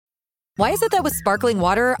Why is it that with sparkling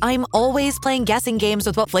water, I'm always playing guessing games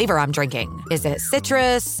with what flavor I'm drinking? Is it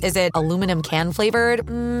citrus? Is it aluminum can flavored?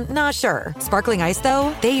 Not sure. Sparkling ice,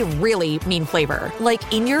 though, they really mean flavor.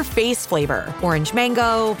 Like in-your-face flavor. Orange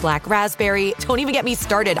mango, black raspberry. Don't even get me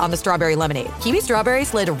started on the strawberry lemonade. Kiwi Strawberry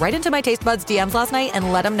slid right into my taste buds DMs last night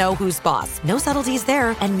and let them know who's boss. No subtleties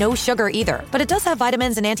there, and no sugar either. But it does have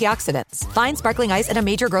vitamins and antioxidants. Find sparkling ice at a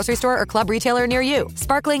major grocery store or club retailer near you.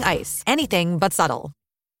 Sparkling ice. Anything but subtle.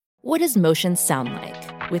 What does motion sound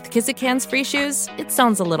like? With Kizikans free shoes, it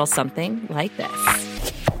sounds a little something like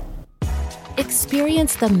this.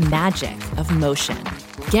 Experience the magic of motion.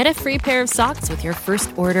 Get a free pair of socks with your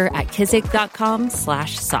first order at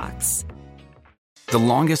kizik.com/socks. The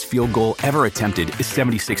longest field goal ever attempted is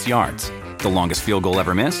 76 yards. The longest field goal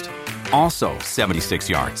ever missed? Also 76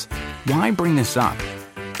 yards. Why bring this up?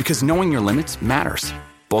 Because knowing your limits matters,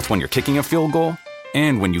 both when you're kicking a field goal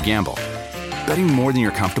and when you gamble. Betting more than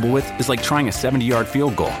you're comfortable with is like trying a 70-yard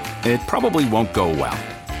field goal. It probably won't go well.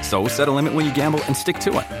 So set a limit when you gamble and stick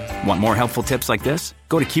to it. Want more helpful tips like this?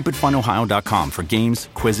 Go to keepitfunohio.com for games,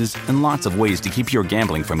 quizzes, and lots of ways to keep your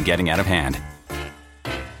gambling from getting out of hand.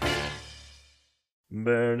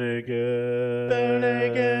 Bare naked, bare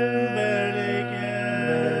naked, bare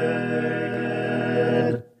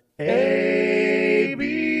naked, ABCs.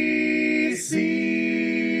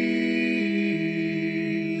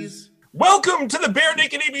 Welcome to the Bare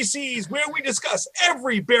Naked ABCs, where we discuss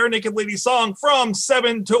every Bare Naked Lady song from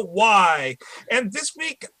 7 to Y. And this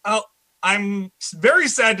week, I'm very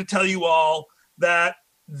sad to tell you all that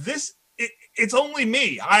it's only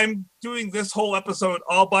me. I'm doing this whole episode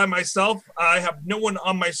all by myself. I have no one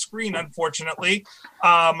on my screen, unfortunately.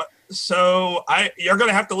 So you're going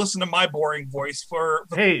to have to listen to my boring voice for...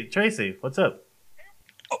 Hey, Tracy, what's up?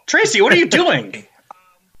 Oh, Tracy, what are you doing?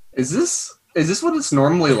 Is this what it's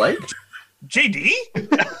normally like? JD?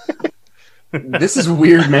 This is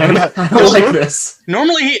weird, man. I don't like this.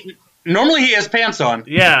 Normally he has pants on.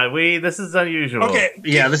 Yeah, this is unusual. Okay,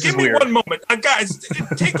 yeah, this is weird. Give me 1 moment. Guys,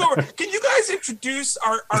 take over. Can you guys introduce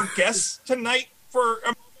our guests tonight for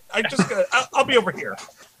a moment? I'll be over here.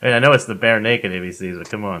 Hey, I know it's the Bare Naked ABCs, but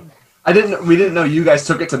come on. We didn't know you guys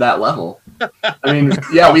took it to that level. I mean,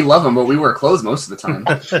 yeah, we love them, but we wear clothes most of the time.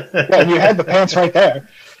 Yeah, you had the pants right there.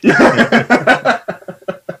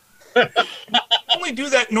 I only do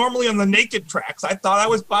that normally on the naked tracks. I thought I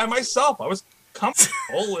was by myself. I was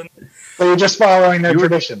comfortable. So you're just following their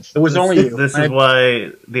traditions. It was only you. This is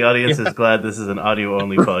why the audience is glad this is an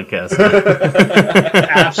audio-only podcast.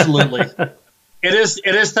 Absolutely. It is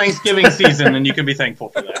Thanksgiving season, and you can be thankful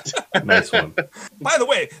for that. Nice one. By the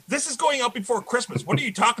way, this is going out before Christmas. What are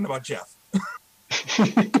you talking about, Jeff?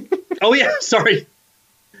 Oh, yeah. Sorry.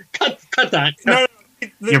 Cut that. No.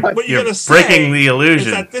 What you're going to say breaking the illusion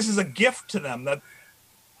is that this is a gift to them.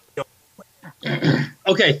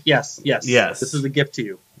 Okay, yes. This is a gift to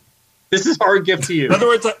you. This is our gift to you.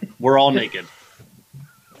 Whether it's we're all naked.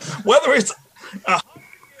 Whether it's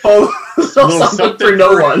something for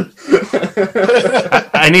no one.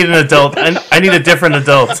 I need an adult. I need a different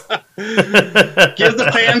adult. Give the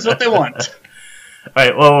fans what they want. All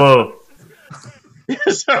right, whoa.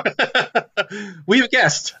 We have a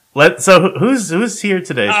guest. So who's here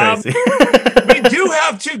today, Tracy? We do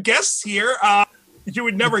have two guests here. You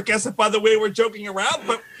would never guess it by the way we're joking around,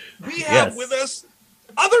 but we have with us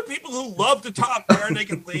other people who love to talk Bare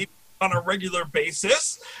Naked Ladies on a regular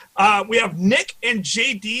basis. We have Nick and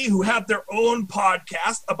JD who have their own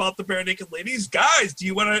podcast about the Bare Naked Ladies. Guys, do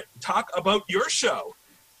you want to talk about your show?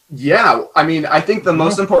 Yeah, I mean, I think the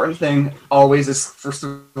most important thing always is, first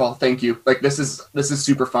of all, thank you. Like, this is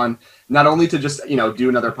super fun. Not only to just, do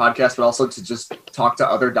another podcast, but also to just talk to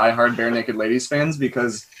other diehard Bare Naked Ladies fans,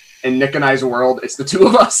 because in Nick and I's world, it's the two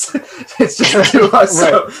of us. It's just the two of us.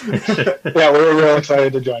 Right. So. Yeah, we were real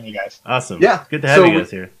excited to join you guys. Awesome. Yeah. Good to have you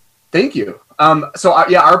guys here. Thank you. Our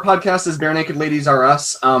podcast is Bare Naked Ladies Are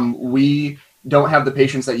Us. We don't have the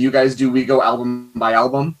patience that you guys do. We go album by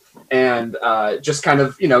album. And just kind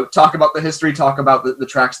of, talk about the history, talk about the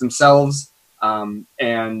tracks themselves. And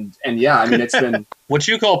yeah, I mean, it's been... What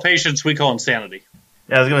you call patience, we call insanity.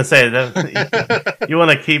 Yeah, I was going to say, that you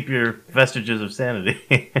want to keep your vestiges of sanity.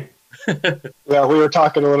 Yeah, we were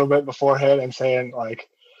talking a little bit beforehand and saying, like,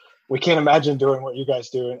 we can't imagine doing what you guys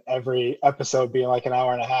do and every episode being like an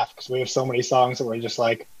hour and a half, because we have so many songs that we're just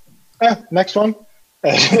like, next one.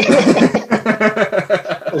 There's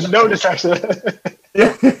no distraction.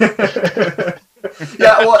 Yeah.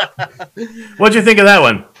 Yeah. Well, what'd you think of that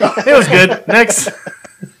one? It was good. Next.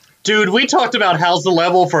 Dude, we talked about How's the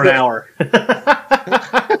Level for an hour.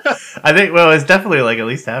 I think, well, it's definitely like at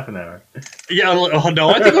least half an hour. Yeah, no,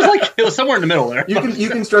 I think it was somewhere in the middle there. You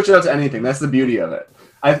can stretch it out to anything. That's the beauty of it.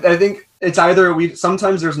 I think it's either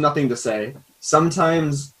sometimes there's nothing to say.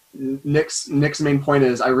 Sometimes Nick's main point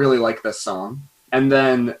is, I really like this song. And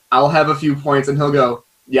then I'll have a few points and he'll go,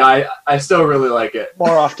 yeah, I still really like it.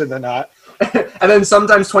 More often than not. And then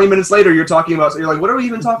sometimes 20 minutes later, you're like, what are we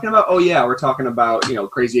even talking about? Oh yeah, we're talking about,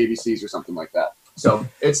 Crazy ABCs or something like that. So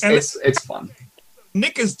it's fun.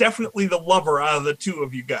 Nick is definitely the lover out of the two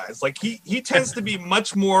of you guys. Like he tends to be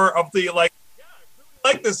much more of the like, yeah, I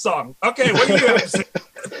really like this song. Okay, what do you have to say?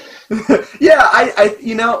 Yeah,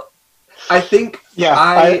 I think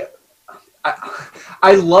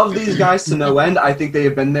I love these guys to no end. I think they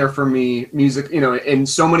have been there for me, music, in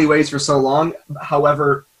so many ways for so long.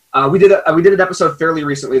 However, we did an episode fairly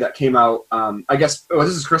recently that came out. I guess this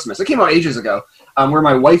is Christmas. It came out ages ago, where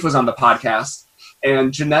my wife was on the podcast,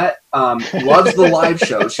 and Jeanette loves the live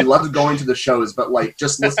shows. She loves going to the shows, but like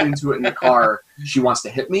just listening to it in the car, she wants to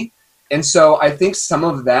hit me. And so I think some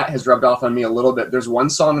of that has rubbed off on me a little bit. There's one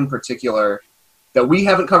song in particular that we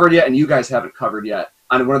haven't covered yet, and you guys haven't covered yet,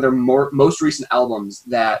 on one of their most recent albums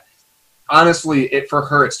that, honestly, for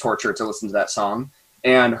her, it's torture to listen to that song.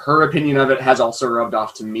 And her opinion of it has also rubbed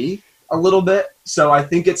off to me a little bit. So I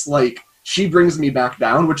think it's like she brings me back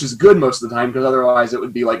down, which is good most of the time, because otherwise it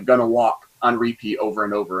would be like Gonna Walk on repeat over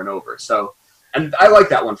and over and over. So, and I like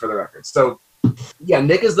that one for the record. So, yeah,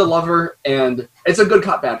 Nick is the lover, and it's a good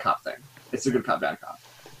cop, bad cop thing. It's a good cop, bad cop.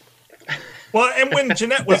 Well, and when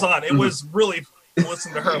Jeanette was on, it was really fun to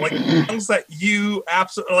listen to her. Like, songs that you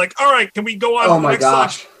absolutely like, all right, can we go on to the next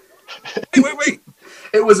gosh. Song? Wait.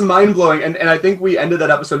 It was mind-blowing, and I think we ended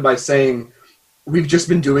that episode by saying we've just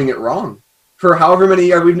been doing it wrong. For however many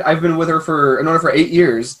years, I've been with her I've known her for 8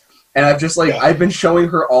 years, and I've just I've been showing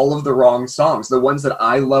her all of the wrong songs. The ones that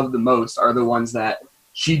I love the most are the ones that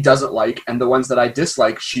she doesn't like, and the ones that I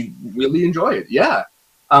dislike, she really enjoyed. Yeah.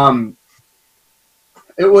 What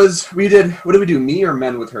did we do, Me or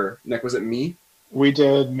Men with her? Nick, was it Me? We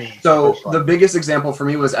did Me. So the biggest example for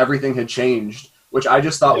me was Everything Had Changed, which I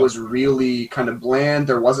just thought was really kind of bland.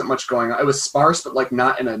 There wasn't much going on. It was sparse, but like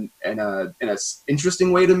not in a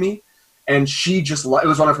interesting way to me. And she just it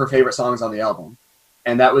was one of her favorite songs on the album,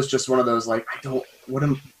 and that was just one of those like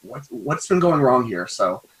what's been going wrong here?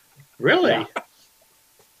 So really, yeah.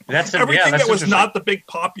 That's everything that was not the big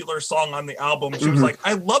popular song on the album. She was like,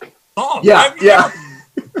 I love the song. Yeah.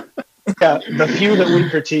 Yeah, the few that we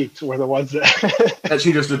critiqued were the ones that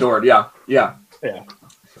she just adored. Yeah.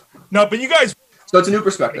 No, but you guys. So it's a new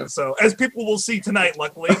perspective. So as people will see tonight,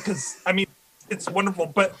 luckily, because I mean, it's wonderful.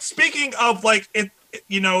 But speaking of like it,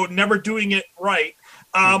 never doing it right.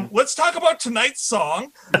 Let's talk about tonight's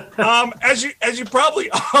song. As you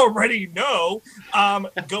probably already know,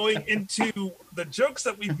 going into the jokes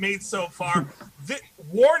that we've made so far,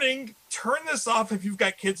 warning, turn this off if you've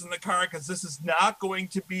got kids in the car, because this is not going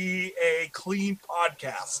to be a clean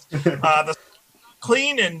podcast.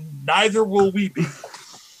 Clean, and neither will we be.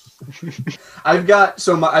 I've got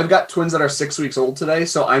twins that are 6 weeks old today,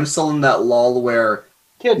 so I'm still in that lull where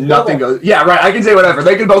Kids, nothing goes. Yeah, right. I can say whatever.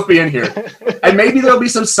 They can both be in here, and maybe there'll be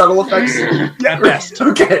some subtle effects. At best.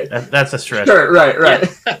 Okay, that's a stretch. Sure, right.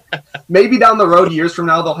 Yeah. Maybe down the road, years from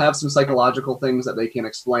now, they'll have some psychological things that they can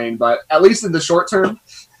explain. But at least in the short term,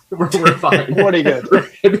 we're fine. Pretty good. Right,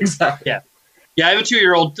 exactly. Yeah, I have a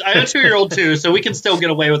 2-year-old too, so we can still get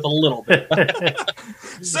away with a little bit.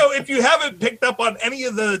 So if you haven't picked up on any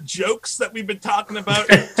of the jokes that we've been talking about,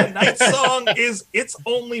 tonight's song is It's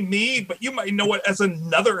Only Me, but you might know it as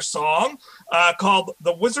another song called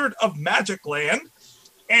The Wizard of Magic Land.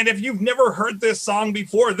 And if you've never heard this song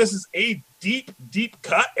before, this is a deep, deep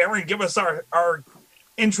cut. Aaron, give us our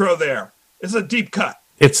intro there. This is a deep cut.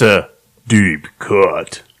 It's a deep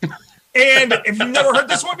cut. And if you've never heard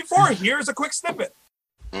this one before, here's a quick snippet.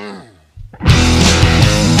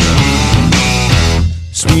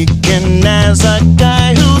 Speaking as a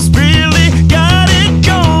guy who's really got it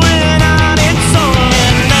going on, it's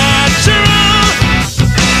only natural.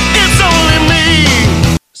 It's only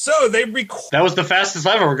me. So they That was the fastest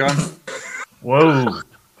I've ever gone. Whoa.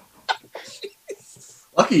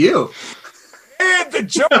 Lucky you. And the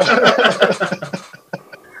joke.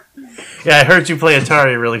 Yeah, I heard you play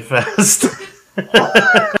Atari really fast.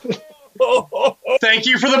 Thank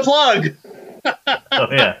you for the plug. Oh,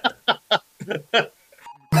 yeah.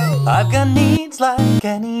 I've got needs like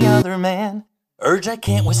any other man. Urge I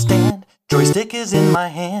can't withstand. Joystick is in my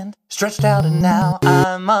hand, stretched out, and now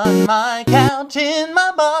I'm on my couch in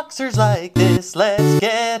my boxers like this. Let's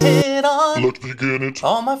get it on. Let's begin it.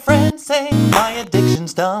 All my friends say my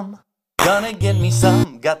addiction's dumb. Gonna get me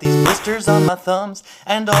some, got these blisters on my thumbs.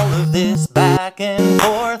 And all of this back and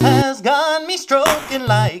forth has got me stroking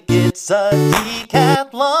like it's a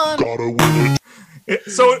decathlon. Gotta win it.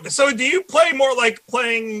 So do you play more like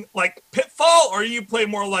playing like Pitfall, or you play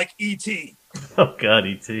more like E.T.? Oh God,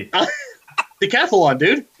 E.T. Decathlon,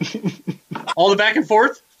 dude. All the back and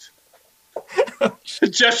forth.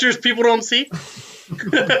 Gestures people don't see.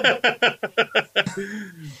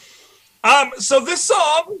 So this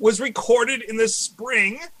song was recorded in the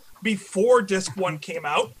spring before Disc 1 came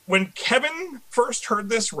out. When Kevin first heard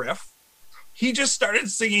this riff, he just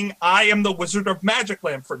started singing I Am the Wizard of Magic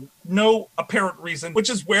Land for no apparent reason,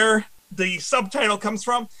 which is where the subtitle comes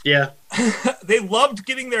from. Yeah. They loved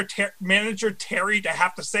getting their manager, Terry, to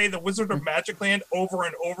have to say the Wizard of Magic Land over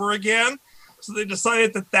and over again. So they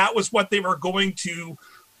decided that that was what they were going to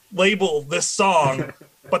label this song,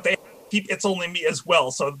 but they keep It's Only Me as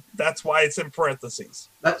well. So that's why it's in parentheses.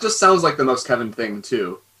 That just sounds like the most Kevin thing,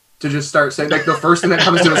 too. To just start saying, like, the first thing that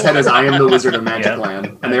comes to his head is I am the Wizard of Magic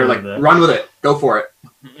Land. And they were like, run with it. Go for it.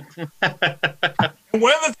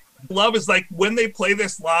 One of the things I love is, like, when they play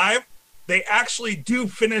this live, they actually do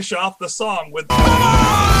finish off the song with I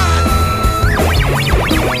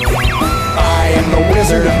am the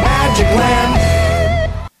Wizard of Magic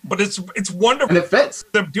Land. But it's wonderful. And it fits.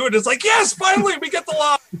 Them do it. It's like, yes, finally we get the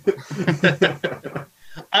line.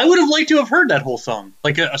 I would have liked to have heard that whole song,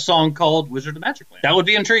 like a song called Wizard of Magic Land. That would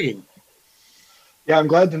be intriguing. Yeah, I'm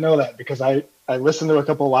glad to know that, because I listened to a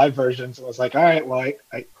couple live versions and was like, all right, well,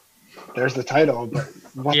 I there's the title, but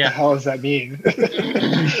what the hell does that mean?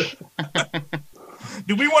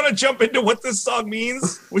 Do we want to jump into what this song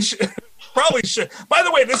means? We should. Probably should. By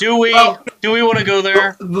the way, do we want to go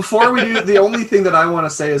there? Before we do, the only thing that I want to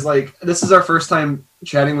say is, like, this is our first time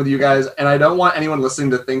chatting with you guys, and I don't want anyone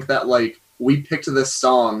listening to think that, like, we picked this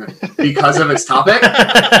song because of its topic.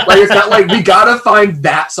 Like, it's not like we gotta find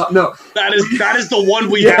that song. No, that is the one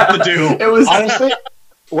we have to do. It was honestly,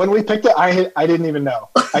 when we picked it, I didn't even know.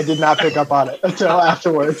 I did not pick up on it until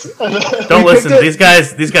afterwards. Don't listen. These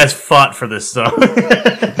guys fought for this song.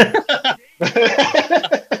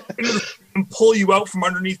 And pull you out from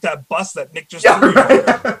underneath that bus that Nick just threw.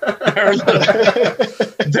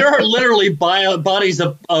 There are literally bodies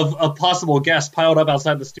of possible guests piled up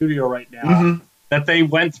outside the studio right now that they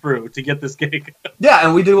went through to get this gig. Yeah,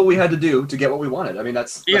 and we did what we had to do to get what we wanted. I mean,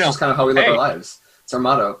 that's just kind of how we live our lives. It's our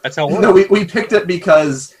motto. That's how it works. No, we picked it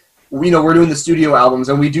because we're doing the studio albums,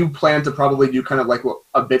 and we do plan to probably do kind of like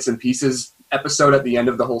a bits and pieces episode at the end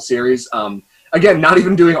of the whole series. Again, not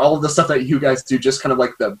even doing all of the stuff that you guys do, just kind of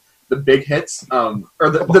like the big hits, or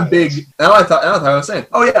the big. I thought I was saying.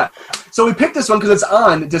 Oh yeah, so we picked this one because it's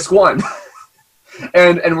on Disc 1,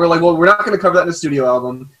 and we're like, well, we're not going to cover that in the studio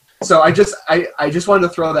album. So I just wanted to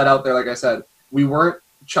throw that out there. Like I said, we weren't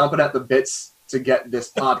chomping at the bits to get this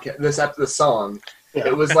podcast, this song. Yeah.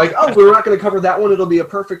 It was like, oh, we're not going to cover that one. It'll be a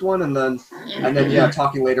perfect one, and then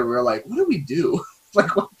talking later, we were like, what do we do?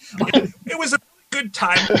 Like, what? It was a good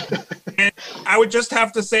time, and I would just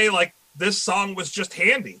have to say, like, this song was just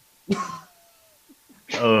handy.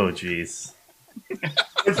 Oh, jeez.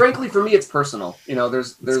 And frankly, for me, it's personal.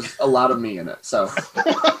 There's a lot of me in it. So.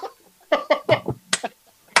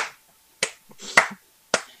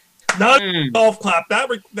 Not golf clap.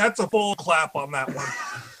 That's a full clap on that one.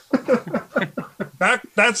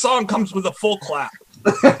 That song comes with a full clap.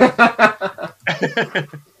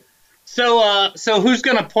 So who's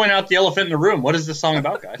gonna point out the elephant in the room? What is this song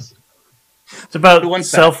about, guys? It's about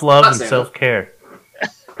self-love and self-care.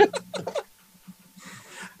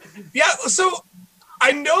 Yeah, so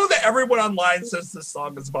I know that everyone online says this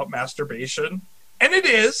song is about masturbation, and it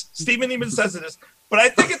is. Steven even says it is, but I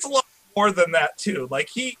think it's a lot more than that too. Like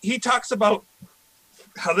he talks about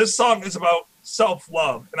how this song is about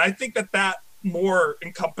self-love, and I think that more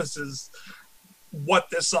encompasses what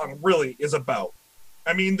this song really is about.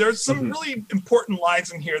 I mean, there's some really important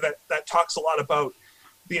lines in here that talks a lot about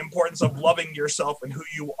the importance of loving yourself and who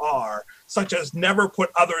you are, such as never put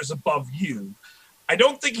others above you. I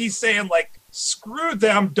don't think he's saying, like, screw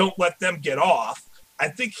them, don't let them get off. I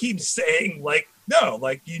think he's saying, like, no,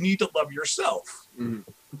 like, you need to love yourself.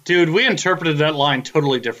 Dude, we interpreted that line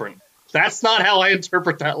totally different. That's not how I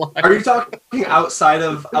interpret that line. Are you talking outside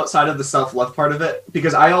of the self-love part of it?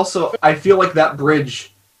 Because I feel like that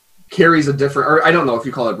bridge carries a different, or I don't know if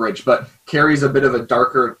you call it a bridge, but carries a bit of a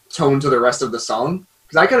darker tone to the rest of the song.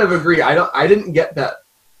 Because I kind of agree. I didn't get that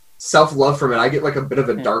self-love from it. I get like a bit of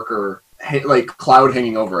a darker, like cloud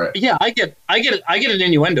hanging over it. Yeah, I get an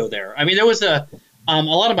innuendo there. I mean, there was a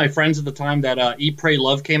lot of my friends at the time that Eat, Pray,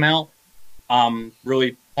 Love came out,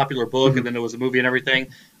 really popular book, and then there was a movie and everything.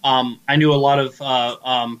 I knew a lot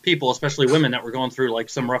of people, especially women, that were going through like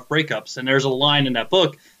some rough breakups, and there's a line in that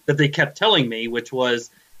book that they kept telling me, which was,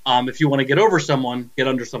 if you want to get over someone, get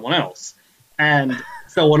under someone else. And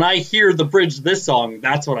so when I hear the bridge to this song,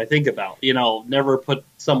 that's what I think about. You know, never put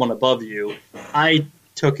someone above you. I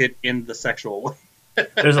took it in the sexual way.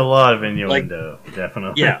 There's a lot of innuendo,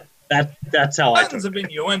 definitely. Yeah, that's how I took Tons of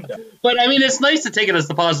innuendo. But I mean, it's nice to take it as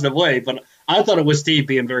the positive way. But I thought it was Steve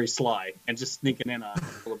being very sly and just sneaking in a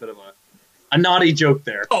little bit of a naughty joke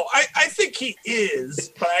there. Oh, I think he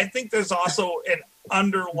is, but I think there's also an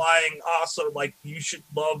underlying like you should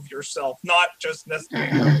love yourself, not just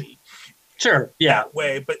necessarily Sure, yeah. that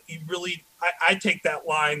way, but you really, I take that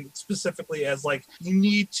line specifically as like you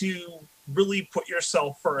need to really put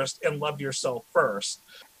yourself first and love yourself first.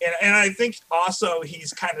 And I think also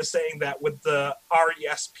he's kind of saying that with the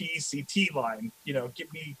RESPCT line, you know,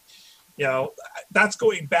 give me, you know, that's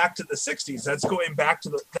going back to the 60s. That's going back to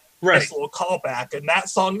the nice little callback. And that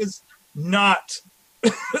song is not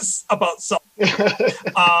about self.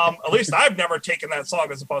 At least I've never taken that song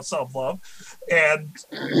as about self-love. And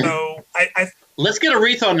so I let's get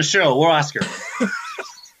Aretha on the show. We'll ask her.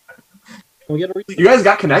 Can we get Aretha? You guys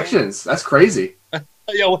got connections. That's crazy.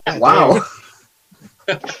 Wow.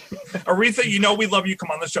 Aretha, you know we love you. Come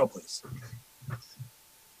on the show, please.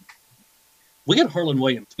 We get Harlan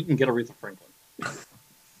Williams. We can get Aretha Franklin.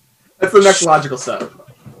 That's the next logical step.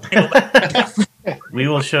 We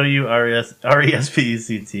will show you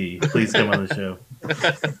RESPCT. Please come on the show.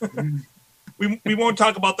 We won't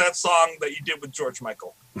talk about that song that you did with George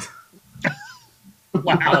Michael.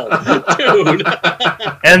 Wow, dude.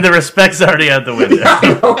 And the respect's already out the window.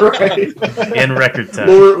 I know, right? In record time.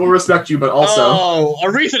 We'll respect you, but also... Oh,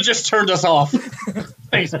 Aretha just turned us off.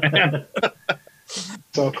 Thanks, man.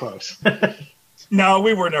 So close. No,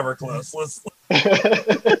 we were never close.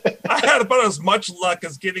 I had about as much luck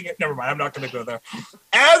as getting it. Never mind, I'm not going to go there.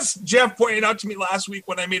 As Jeff pointed out to me last week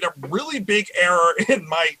when I made a really big error in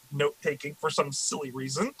my note-taking for some silly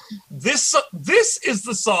reason, this is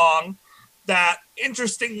the song that,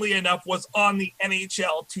 interestingly enough, was on the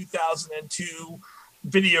NHL 2002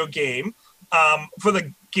 video game for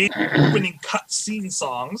the game-winning cutscene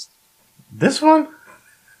songs. This one?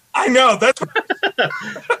 I know, that's...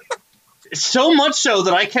 So much so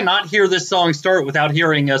that I cannot hear this song start without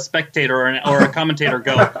hearing a spectator or a commentator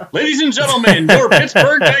go, "Ladies and gentlemen, your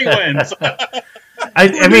Pittsburgh Penguins."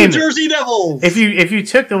 I mean, New Jersey Devils. If you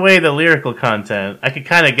took away the lyrical content, I could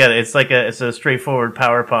kind of get it. It's a straightforward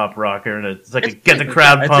power pop rocker, and it's like get the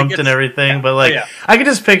crowd pumped and everything. Yeah. But like, I could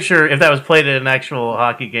just picture if that was played at an actual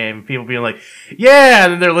hockey game, people being like, "Yeah,"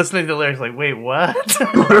 and then they're listening to the lyrics like, "Wait, what?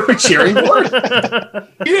 What are we cheering for?"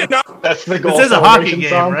 That's the goal. This is a hockey game,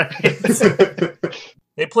 song. Right?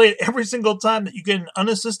 They play it every single time that you get an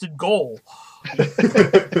unassisted goal.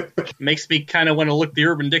 Makes me kind of want to look the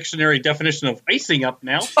Urban Dictionary definition of icing up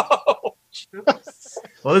now. Oh,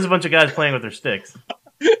 well, there's a bunch of guys playing with their sticks.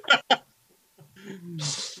 By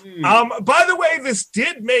the way, this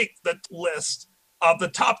did make the list of the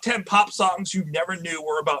top 10 pop songs you never knew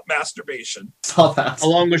were about masturbation. Saw that.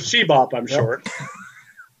 Along with She-Bop, I'm sure.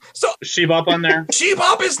 So She-Bop on there?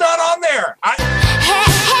 She-Bop is not on there.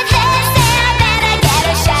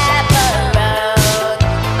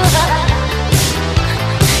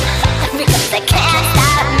 Because they can't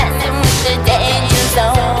stop messing with the danger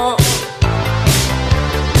zone.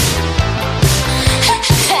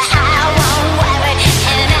 I won't worry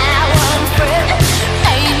and I won't fret.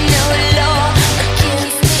 Ain't no law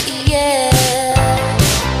against it, yeah.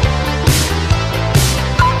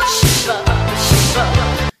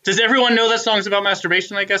 Does everyone know that song's about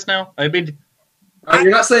masturbation, I guess, now? I mean...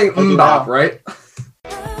 You're not saying Bop, right?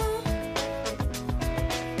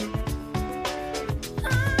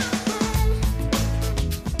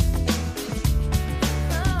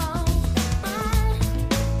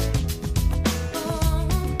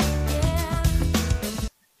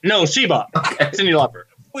 No, She-Bop. Okay. Cyndi Lauper.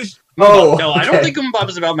 Oh, no, I don't think Bop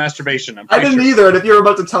is about masturbation. I didn't either, and if you were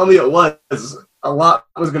about to tell me it was, a lot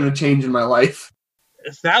was going to change in my life.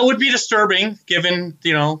 That would be disturbing, given,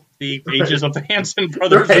 you know, the ages of the Hanson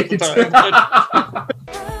brothers at the time.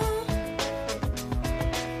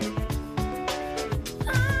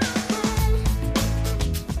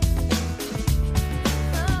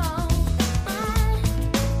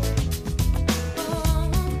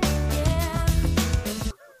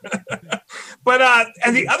 But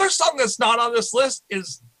and the other song that's not on this list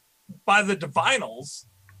is by the Divinyls,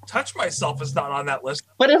 Touch Myself is not on that list.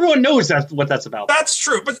 But everyone knows what that's about. That's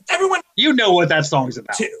true, but everyone... You know what that song's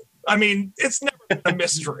about. Too. I mean, it's never a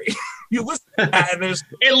mystery. You listen to that and there's...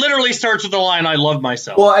 It literally starts with the line, I love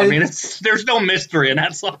myself. Well, I mean, there's no mystery in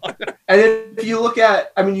that song. And then if you look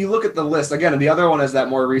at the list, again, the other one is that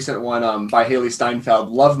more recent one by Haley Steinfeld,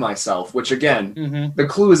 Love Myself, which again, the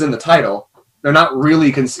clue is in the title. They're not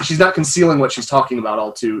really, she's not concealing what she's talking about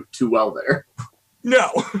all too well there.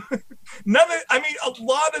 No. A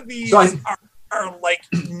lot of these are like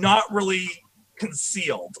not really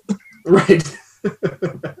concealed. Right.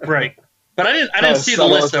 Right. But I didn't see the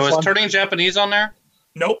list though. Is Turning Japanese on there?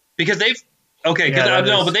 Nope. Because they've but they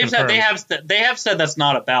have said that's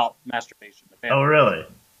not about masturbation. Oh, really?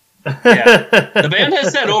 Yeah. The band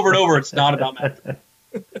has said over and over it's not about masturbation.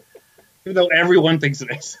 Even though everyone thinks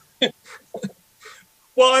it is.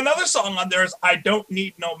 Well, another song on there is I Don't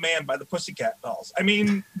Need No Man by the Pussycat Dolls. I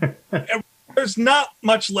mean, there's not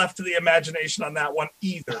much left to the imagination on that one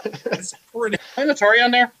either. It's pretty... Playing Atari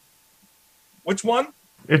on there? Which one?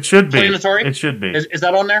 It should be. Playing Atari? It should be. Is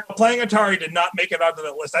that on there? Playing Atari did not make it onto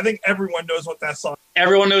that list. I think everyone knows what that song is.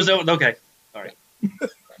 Everyone knows that? Okay. All right.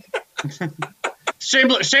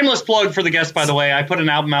 Shameless plug for the guest, by the way. I put an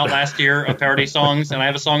album out last year of parody songs, and I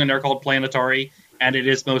have a song in there called Playing Atari, and it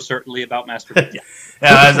is most certainly about masturbation.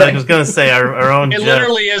 Yeah, I was going to say our own. It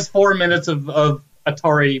literally is 4 minutes of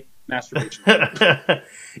Atari masturbation.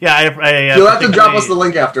 You'll have to drop us the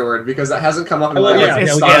link afterward because that hasn't come up in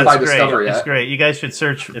Spotify Discover yet. It's great. You guys should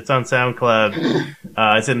search. It's on SoundCloud.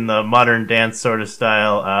 It's in the modern dance sort of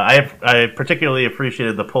style. I particularly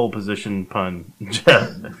appreciated the pole position pun.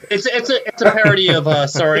 it's a parody of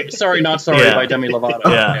Sorry Not Sorry by Demi Lovato.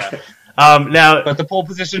 Yeah. Now, but the pole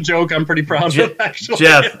position joke, I'm pretty proud of. Actually,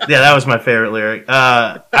 Jeff, that was my favorite lyric.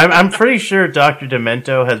 I'm pretty sure Dr.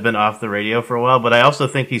 Demento has been off the radio for a while, but I also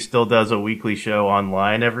think he still does a weekly show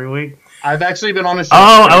online every week. I've actually been on a show.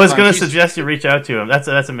 Oh, I was going to suggest you reach out to him.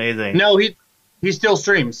 That's amazing. No, he still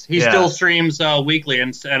streams. He still streams weekly,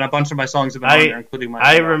 and a bunch of my songs have been on there, including my.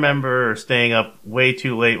 I remember staying up way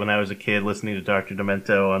too late when I was a kid listening to Dr.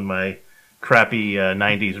 Demento on my crappy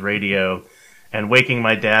 90s radio. And waking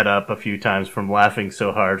my dad up a few times from laughing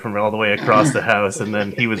so hard from all the way across the house, and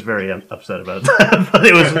then he was very upset about that. But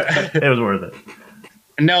it was worth it.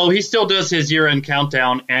 No, he still does his year-end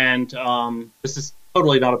countdown, and this is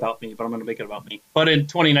totally not about me, but I'm going to make it about me. But in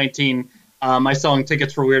 2019, my song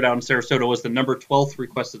 "Tickets for Weird Out in Sarasota" was the number 12th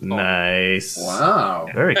requested song. Nice. Wow.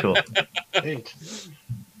 Very cool. Hey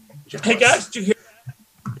guys, did you hear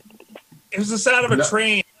that? It was the sound of a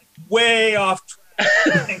train way off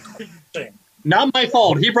track. Not my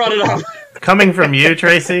fault. He brought it up. Coming from you,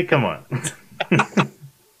 Tracy? Come on.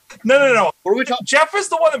 No. What are we talking? Jeff is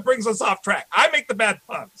the one that brings us off track. I make the bad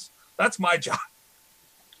puns. That's my job.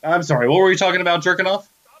 I'm sorry. What were we talking about? Jerking off?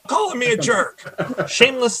 Calling me a jerk.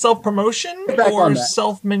 Shameless self-promotion or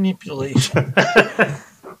self-manipulation?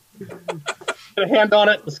 Get a hand on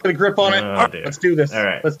it. Let's get a grip on it. Oh, let's do this. All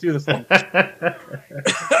right. Let's do this one.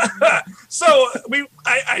 So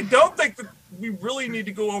I don't think that we really need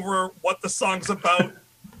to go over what the song's about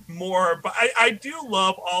more, but I do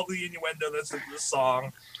love all the innuendo that's in this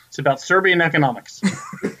song. It's about Serbian economics.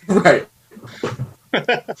 Right.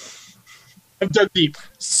 I've dug deep.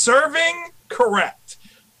 Serving, correct.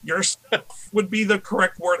 Your stuff would be the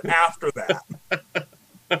correct word after that.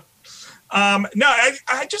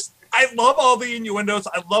 I love all the innuendos.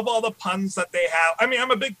 I love all the puns that they have. I mean,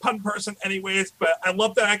 I'm a big pun person anyways, but I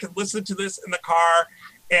love that I can listen to this in the car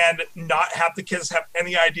and not have the kids have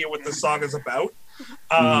any idea what the song is about.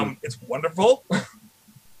 It's wonderful.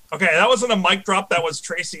 Okay, that wasn't a mic drop. That was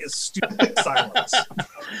Tracy's stupid silence.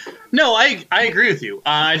 No, I agree with you.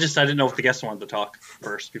 I didn't know if the guest wanted to talk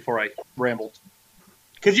first before I rambled.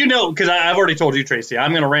 Because I've already told you, Tracy,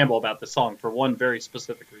 I'm going to ramble about this song for one very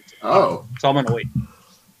specific reason. Oh. So I'm going to wait.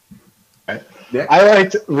 I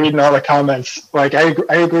liked reading all the comments. Like, I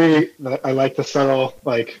agree that I like the subtle,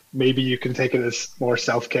 like, maybe you can take it as more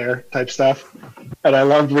self-care type stuff. And I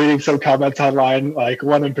loved reading some comments online. Like,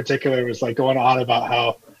 one in particular was, like, going on about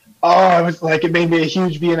how, I was, like, it made me a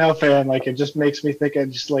huge BNL fan. Like, it just makes me think I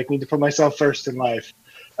just, like, need to put myself first in life.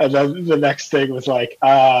 And then the next thing was, like,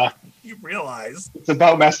 you realize it's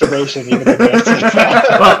about masturbation. Even if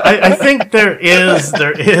well, I think there is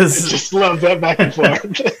just love that back and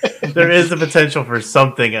forth. There is the potential for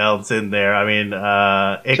something else in there. I mean,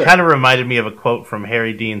 it kind of reminded me of a quote from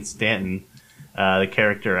Harry Dean Stanton, the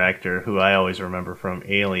character actor who I always remember from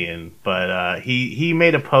Alien. But he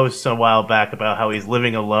made a post a while back about how he's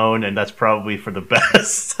living alone, and that's probably for the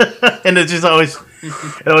best. And it always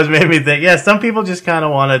made me think, yeah, some people just kind of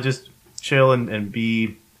want to just chill and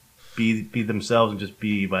be be themselves and just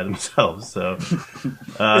be by themselves. So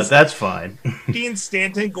that's fine. Dean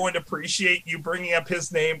Stanton going to appreciate you bringing up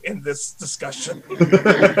his name in this discussion.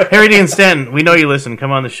 Harry Dean Stanton, we know you listen.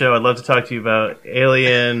 Come on the show. I'd love to talk to you about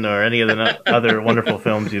Alien or any of the other wonderful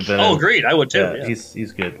films you've been in. Oh, agreed. I would too. Yeah.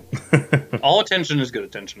 He's good. All attention is good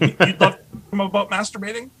attention. You'd love to talk about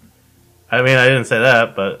masturbating? I mean, I didn't say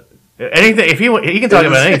that, but anything. If he can talk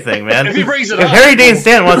about anything, man. If he brings it if up. Harry Dean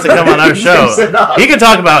Stanton wants to come on our show, he can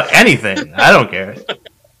talk about anything. I don't care.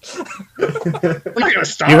 We're not gonna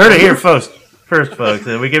stop. You heard it here first, folks.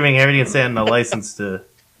 We're giving Harry Dean Stanton a license to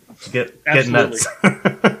get nuts.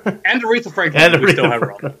 And Aretha Franklin. And We still Aretha have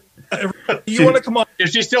her on. You want to come on?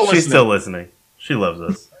 If she's still listening. She's still listening. She loves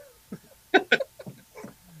us.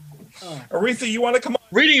 Aretha, you want to come on?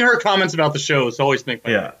 Reading her comments about the shows always make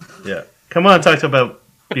my Yeah. Come on, talk about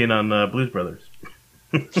being on Blues Brothers.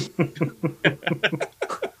 I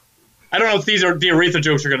don't know if these are the Aretha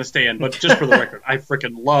jokes are going to stay in, but just for the record, I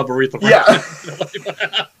freaking love Aretha Franklin.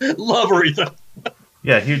 Yeah. Love Aretha.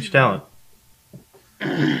 Yeah, huge talent.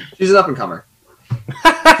 She's an up and comer.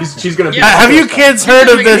 She's gonna. Yeah, Have you kids heard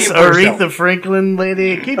of this She's gonna make a name for Aretha Franklin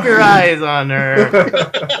lady? Keep your eyes on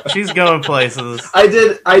her. She's going places. I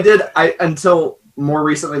did. Until more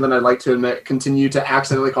recently than I'd like to admit, continue to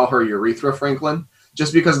accidentally call her Urethra Franklin,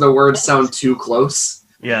 just because the words sound too close.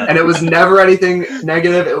 Yeah. And it was never anything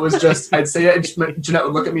negative. It was just, I'd say it, and Jeanette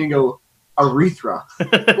would look at me and go, Aretha.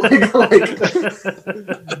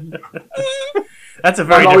 That's a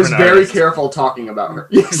very. I'm always different very artist. careful talking about her.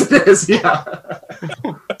 Yes, it is. Yeah.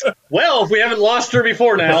 Well, if we haven't lost her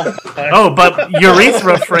before now. Oh, but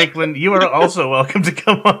Urethra Franklin, you are also welcome to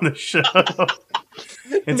come on the show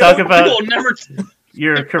and talk about People never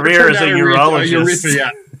your career as a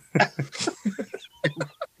urologist.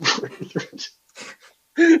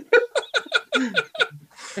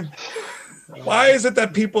 Why is it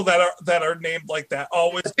that people that are named like that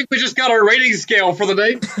always? I think we just got our rating scale for the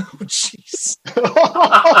day. Jeez.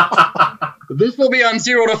 This will be on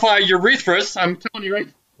 0 to 5 urethras. I'm telling you right.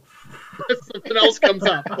 Something else comes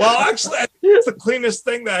up. Well, actually, I think it's the cleanest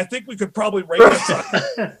thing that I think we could probably rate this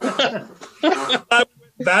on.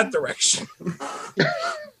 That direction.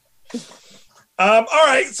 All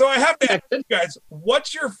right, so I have to ask you guys,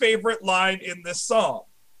 what's your favorite line in this song?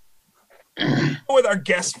 Go with our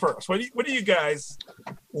guest first. What do you guys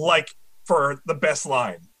like for the best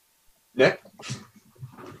line? Nick?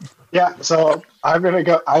 Yeah, so I'm gonna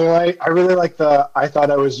go. I really like the "I thought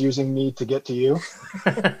I was using me to get to you."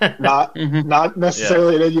 Not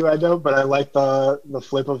necessarily an innuendo, but I like the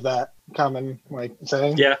flip of that common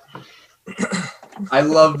saying. Yeah. I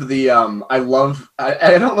love the I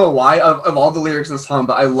don't know why of all the lyrics in the song,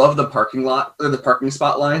 but I love the parking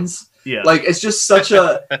spot lines. Yeah. Like it's just such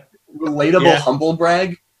a relatable humble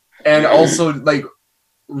brag, and also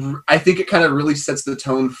I think it kind of really sets the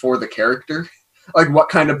tone for the character. Like what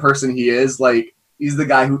kind of person he is. Like he's the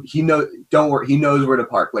guy who don't worry, he knows where to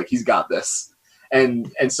park. Like he's got this.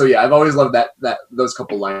 And so yeah, I've always loved that those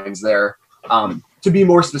couple lines there. To be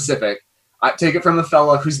more specific, I take it from a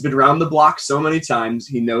fella who's been around the block so many times,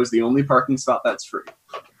 he knows the only parking spot that's free.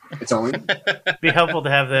 It's only be helpful to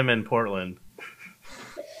have them in Portland.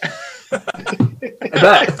 I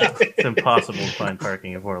bet. It's impossible to find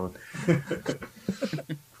parking in Portland.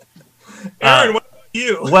 Aaron, what about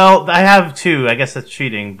you? Well, I have two. I guess that's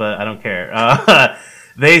cheating, but I don't care.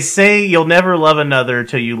 They say you'll never love another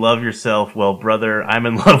till you love yourself. Well, brother, I'm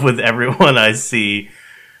in love with everyone I see.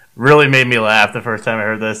 Really made me laugh the first time I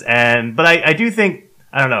heard this. But I do think,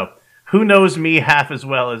 I don't know, who knows me half as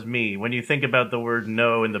well as me? When you think about the word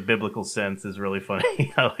know in the biblical sense is really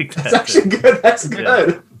funny. I like that. That's actually good. That's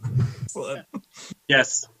good. Excellent.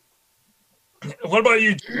 Yes. What about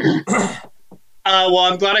you? Well,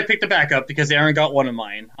 I'm glad I picked it back up because Aaron got one of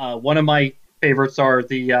mine. One of my favorites are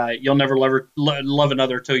the "You'll never love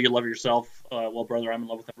another till you love yourself." Well, brother, I'm in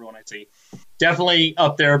love with everyone I see. Definitely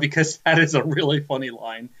up there because that is a really funny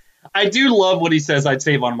line. I do love what he says. I'd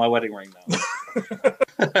save on my wedding ring, though.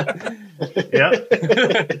 Yeah.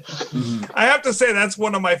 I have to say that's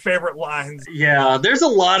one of my favorite lines. Yeah, there's a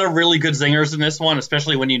lot of really good singers in this one,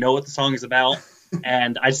 especially when you know what the song is about.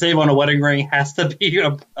 And I'd save on a wedding ring has to be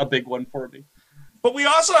a big one for me. But we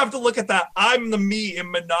also have to look at that "I'm the me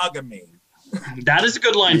in monogamy." That is a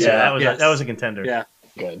good line too. That was a contender. Yeah,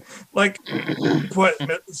 good. Like put,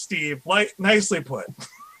 Steve. Like nicely put.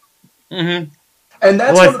 Mm-hmm. And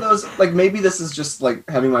that's one of those, maybe this is just,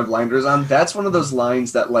 having my blinders on. That's one of those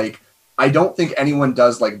lines that, I don't think anyone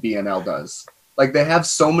does like BNL does. They have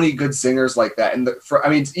so many good singers like that. And,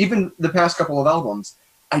 even the past couple of albums,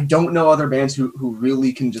 I don't know other bands who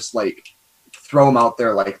really can just, throw them out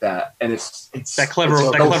there like that, and it's that clever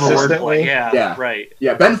wordplay. Yeah, right.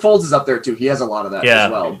 Yeah, Ben Folds is up there too. He has a lot of that as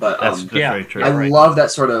well. But that's very true. I love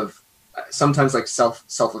that sort of sometimes like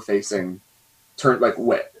self-effacing turn like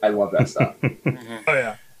wit. I love that stuff. Oh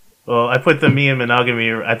yeah. Well, I put the Me and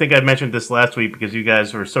Monogamy. I think I mentioned this last week because you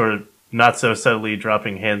guys were sort of not so subtly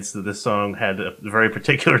dropping hints that this song had a very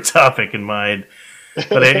particular topic in mind.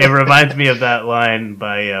 But it reminds me of that line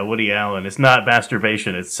by Woody Allen. It's not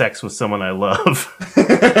masturbation, it's sex with someone I love.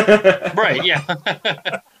 Right, yeah.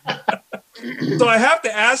 So I have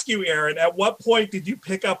to ask you, Aaron, at what point did you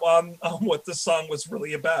pick up on what the song was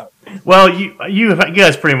really about? Well, you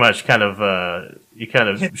guys pretty much kind of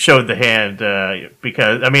showed the hand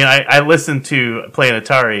because, I mean, I listened to Playing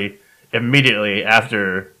Atari immediately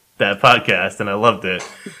after that podcast, and I loved it.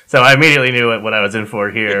 So I immediately knew what I was in for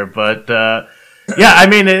here. But, yeah, I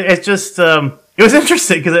mean, it just... it was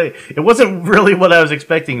interesting because it wasn't really what I was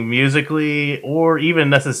expecting musically or even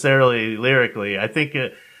necessarily lyrically. I think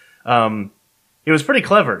it was pretty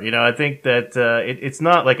clever. You know, I think that it's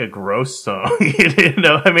not like a gross song. You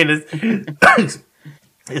know, I mean,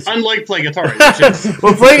 it's unlike Playing Atari.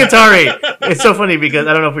 Well, Playing Atari, it's so funny because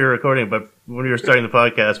I don't know if we were recording, but when we were starting the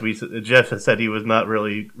podcast, Jeff said he was not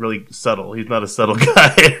really subtle. He's not a subtle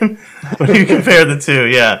guy. When you compare the two,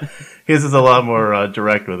 yeah. His is a lot more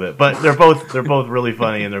direct with it, but they're both really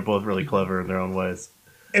funny and they're both really clever in their own ways.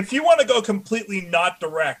 If you want to go completely not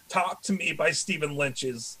direct, Talk to Me by Stephen Lynch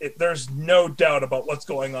there's no doubt about what's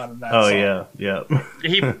going on in that song. Oh yeah.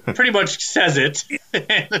 He pretty much says it.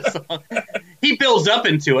 He builds up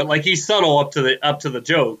into it, like he's subtle up to the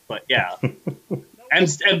joke, but yeah. And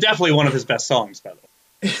definitely one of his best songs, by the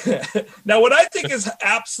way. Now, what I think is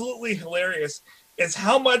absolutely hilarious is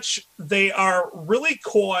how much they are really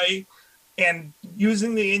coy and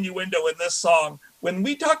using the innuendo in this song. When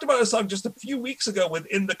we talked about a song just a few weeks ago with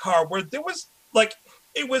In the Car, where there was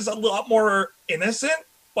it was a lot more innocent,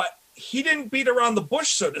 but he didn't beat around the bush,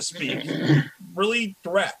 so to speak. Really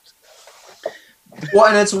direct. Well,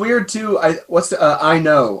 and it's weird too. I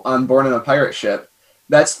Know on Born in a Pirate Ship.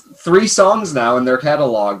 That's 3 songs now in their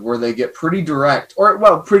catalog where they get pretty direct,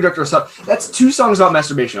 pretty direct or stuff. That's 2 songs about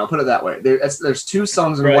masturbation. I'll put it that way. There's 2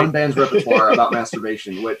 songs in one band's repertoire about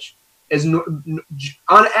masturbation, which is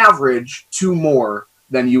on average 2 more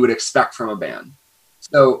than you would expect from a band.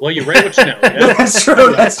 So, well, you rate what you know. Yeah. That's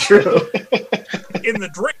true. That's true. In the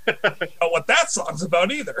drink, I don't know what that song's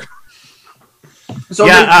about either. So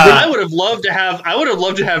yeah, I would have loved to have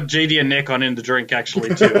JD and Nick on In the Drink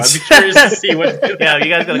actually too. I'd be curious to see what. Yeah, you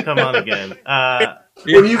guys gotta come on again.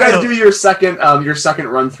 When you guys do your second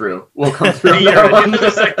run through, we'll come through.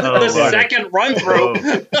 The second run through.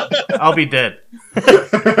 I'll be dead.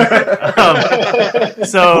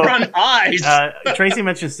 So run eyes. Tracy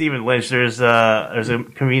mentioned Stephen Lynch. There's a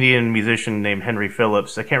comedian musician named Henry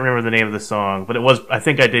Phillips. I can't remember the name of the song, but I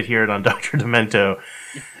think I did hear it on Dr. Demento.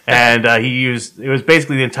 And it was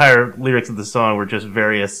basically the entire lyrics of the song were just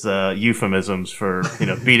various euphemisms for,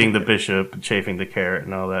 beating the bishop and chafing the carrot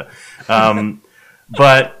and all that.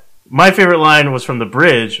 But my favorite line was from the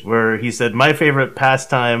bridge where he said, "My favorite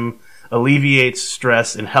pastime alleviates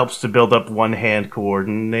stress and helps to build up one-hand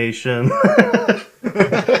coordination."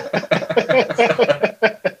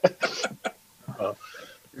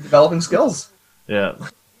 Developing skills. Yeah.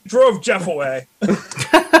 Drove Jeff away.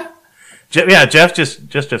 Yeah, Jeff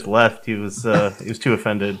just left. He was too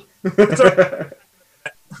offended.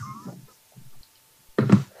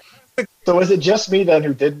 So was it just me then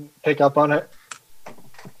who didn't pick up on it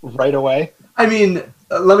right away? I mean,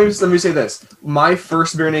 let me say this. My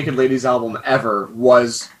first Bare Naked Ladies album ever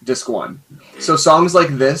was Disc 1. So songs like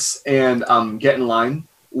this and Get in Line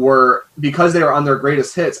were, because they were on their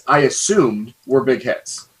greatest hits, I assumed were big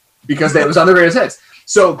hits. Because it was on their greatest hits.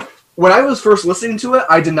 So when I was first listening to it,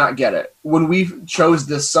 I did not get it. When we chose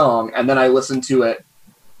this song and then I listened to it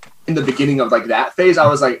in the beginning of that phase, I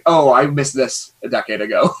was like, oh, I missed this a decade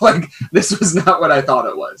ago. This was not what I thought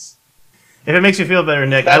it was. If it makes you feel better,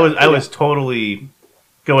 Nick, I was totally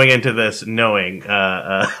going into this knowing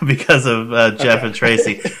because of Jeff and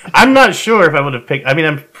Tracy. I'm not sure if I would have picked. I mean,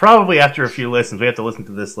 I'm probably after a few listens. We have to listen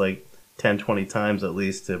to this 10, 20 times at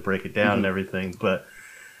least to break it down and everything. But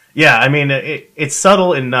yeah, I mean, it's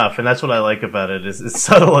subtle enough, and that's what I like about it. It's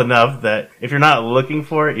subtle enough that if you're not looking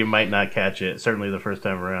for it, you might not catch it. Certainly the first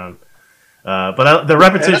time around. But the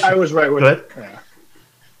repetition. And I was right with. Go ahead. Yeah.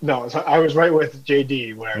 No, I was right with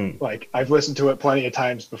JD where I've listened to it plenty of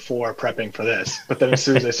times before prepping for this, but then as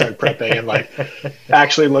soon as I started prepping and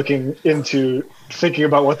actually looking into thinking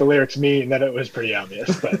about what the lyrics mean, then it was pretty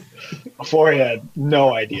obvious. But before I had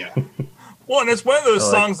no idea. Well, and it's one of those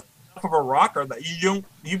songs of a rocker that you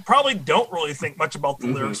probably don't really think much about the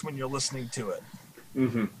lyrics when you're listening to it.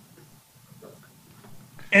 Mm-hmm.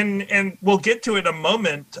 And we'll get to it in a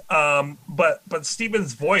moment, but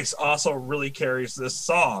Steven's voice also really carries this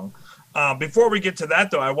song. Before we get to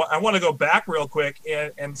that, though, I want to go back real quick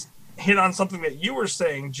and hit on something that you were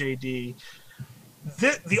saying, JD.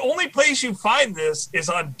 The only place you find this is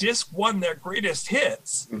on disc 1, their greatest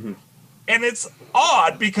hits. Mm-hmm. And it's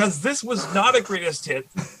odd because this was not a greatest hit.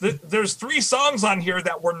 There's 3 songs on here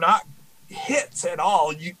that were not hits at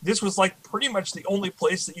all. This was like pretty much the only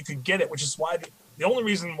place that you could get it, which is why the only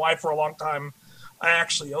reason why for a long time I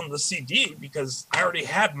actually owned the CD, because I already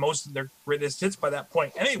had most of their greatest hits by that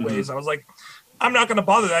point anyways. I was like, I'm not going to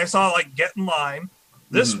bother. I saw like Get in Line,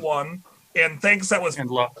 this one, and Thanks that was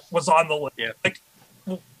on the list. Yeah. Like,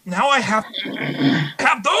 well, now I have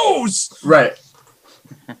those. Right.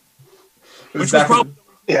 Which was probably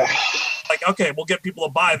like, okay, we'll get people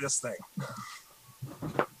to buy this thing.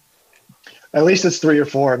 At least it's 3 or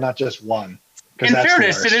 4, not just 1. In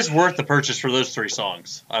fairness, it is worth the purchase for those 3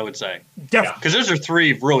 songs, I would say. Definitely. Because those are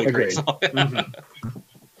 3 really great songs.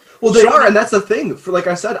 Well, they are, and that's the thing. For like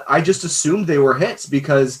I said, I just assumed they were hits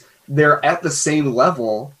because they're at the same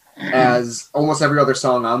level as almost every other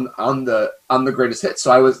song on the greatest hits.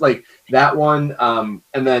 So I was like, that one,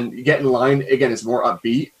 and then Get in Line again is more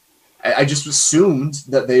upbeat. I just assumed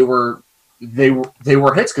that they were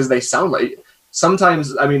hits because they sound like.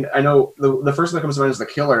 Sometimes, I mean, I know the first one that comes to mind is the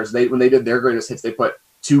Killers. When they did their greatest hits, they put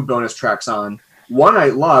 2 bonus tracks on. One I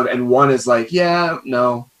love, and one is like, yeah,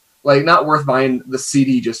 no, like not worth buying the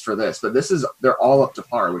CD just for this. But they're all up to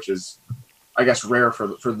par, which is, I guess, rare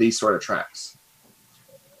for these sort of tracks.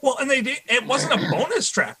 Well, and it wasn't a bonus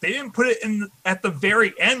track. They didn't put it at the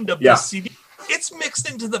very end of the CD. It's mixed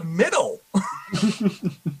into the middle.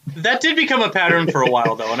 That did become a pattern for a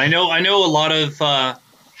while, though, and I know a lot of.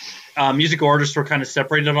 Music artists were kind of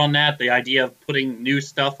separated on that, the idea of putting new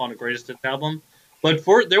stuff on a greatest hits album. But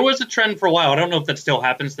there was a trend for a while. I don't know if that still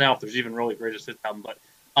happens now, if there's even really greatest hits album,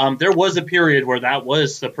 but there was a period where that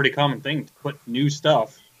was a pretty common thing to put new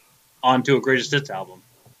stuff onto a greatest hits album.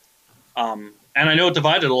 And I know it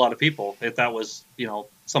divided a lot of people if that was,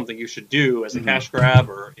 something you should do as a cash grab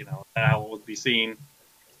or, how it would be seen.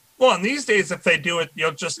 Well, and these days, if they do it,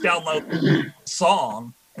 you'll just download the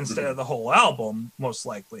song instead of the whole album, most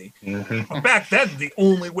likely. But back then, the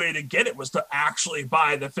only way to get it was to actually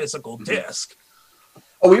buy the physical disc.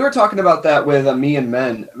 Oh, we were talking about that with Me and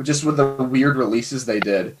Men, just with the weird releases they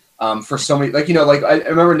did for so many. Like, I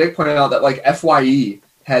remember Nick pointed out that like FYE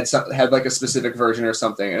had like a specific version or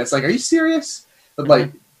something, and it's like, are you serious? But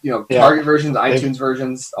like, Target versions, iTunes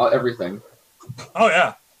versions, everything. Oh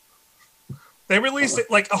yeah. They released it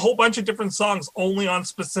like a whole bunch of different songs only on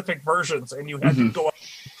specific versions, and you had to go up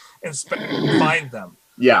and find them.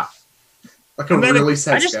 Yeah. Like a really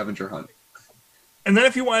sad scavenger hunt. And then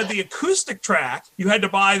if you wanted the acoustic track, you had to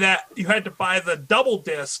buy the double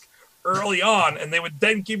disc early on, and they would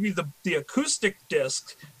then give you the acoustic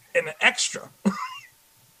disc and an extra.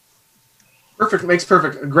 Perfect. Makes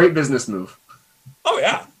perfect. A great business move. Oh,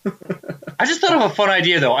 yeah. I just thought of a fun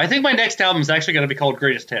idea, though. I think my next album is actually going to be called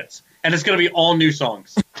Greatest Hits, and it's going to be all new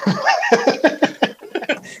songs.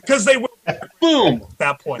 Because they will. Boom! At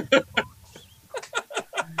that point.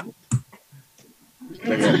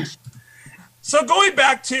 So going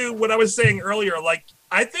back to what I was saying earlier, like,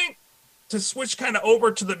 I think to switch kind of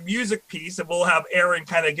over to the music piece, and we'll have Aaron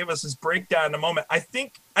kind of give us his breakdown in a moment. I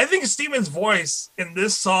think Steven's voice in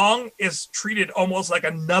this song is treated almost like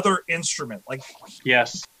another instrument. Like,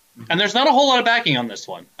 yes. And there's not a whole lot of backing on this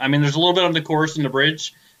one. I mean, there's a little bit on the chorus and the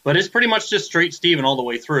bridge, but it's pretty much just straight Steven all the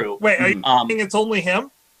way through. Wait, are you saying it's only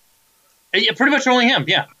him? Yeah, pretty much only him.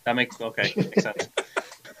 Yeah, makes sense.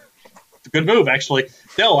 It's a good move, actually.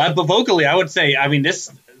 No, but vocally, I would say, I mean,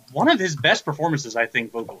 this one of his best performances, I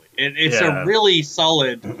think, vocally. It's a really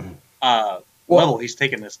solid level he's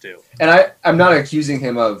taken this to. And I'm not accusing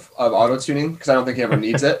him of auto-tuning, because I don't think he ever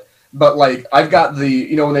needs it. But like, I've got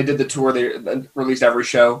the, when they did the tour, they released every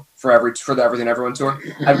show for the Everything Everyone tour.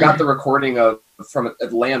 I've got the recording from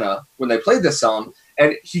Atlanta when they played this song,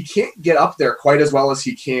 and he can't get up there quite as well as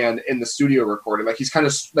he can in the studio recording. Like, he's kind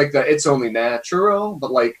of like the It's Only Natural,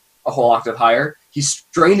 but like a whole octave higher. He's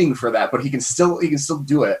straining for that, but he can still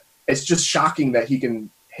do it. It's just shocking that he can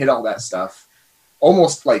hit all that stuff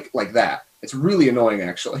almost like that. It's really annoying,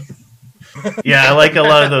 actually. Yeah, I like a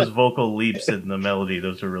lot of those vocal leaps in the melody.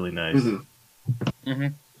 Those are really nice. Mm-hmm. Mm-hmm.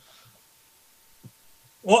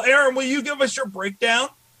 Well, Aaron, will you give us your breakdown?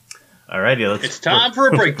 Alrighty, it's time for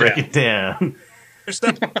a breakdown. Break it down.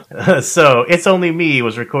 So, It's Only Me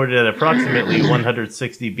was recorded at approximately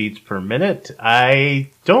 160 beats per minute. I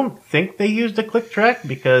don't think they used a click track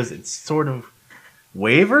because it's sort of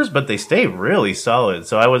wavers, but they stay really solid.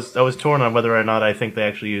 So I was torn on whether or not I think they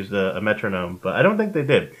actually used a metronome, but I don't think they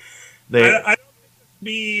did. There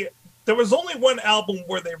was only one album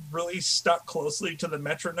where they really stuck closely to the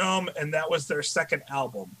metronome, and that was their second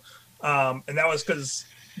album. And that was because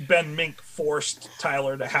Ben Mink forced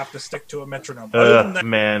Tyler to have to stick to a metronome.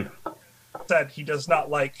 Man. Said he does not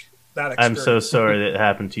like that I'm experience. so sorry that it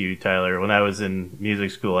happened to you, Tyler. When I was in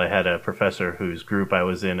music school, I had a professor whose group I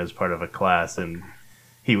was in as part of a class, and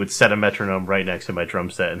he would set a metronome right next to my drum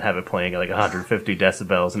set and have it playing at like 150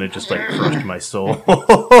 decibels, and it just like crushed my soul.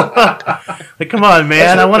 Like, come on,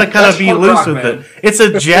 man! I want to kind of be loose with it. It's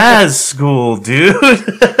a jazz school, dude.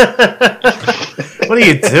 What are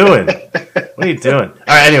you doing? What are you doing? All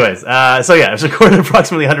right. Anyways, so yeah, it was recorded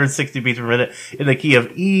approximately 160 beats per minute in the key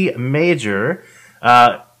of E major.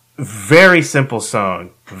 Very simple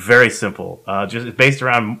song. Very simple. Just based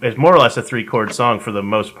around. It's more or less a 3-chord song for the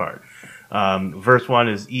most part. Verse 1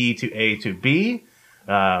 is E to A to B.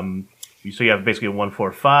 So you have basically a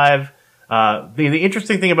 1-4-5. The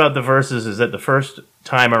interesting thing about the verses is that the first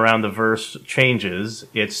time around the verse changes.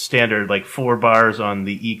 It's standard, like 4 bars on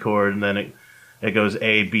the E chord, and then it goes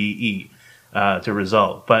A, B, E to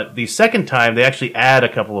result. But the second time, they actually add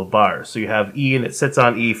a couple of bars. So you have E, and it sits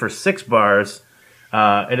on E for 6 bars.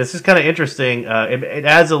 And it's just kind of interesting. It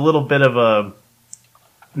adds a little bit of a...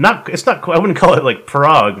 I wouldn't call it like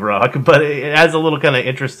prog rock, but it adds a little kind of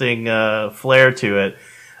interesting flair to it.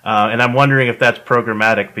 And I'm wondering if that's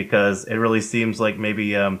programmatic, because it really seems like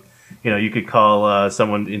maybe, you could call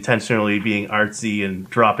someone intentionally being artsy and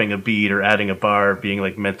dropping a beat or adding a bar being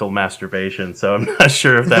like mental masturbation. So I'm not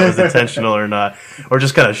sure if that was intentional or not, or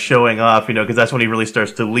just kind of showing off, because that's when he really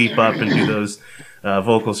starts to leap up and do those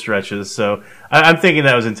vocal stretches. So I'm thinking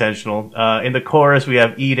that was intentional. In the chorus, we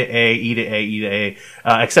have E to A, E to A, E to A,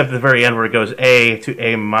 except at the very end where it goes A to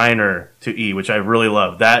A minor to E, which I really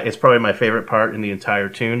love. That is probably my favorite part in the entire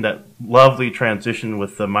tune. That lovely transition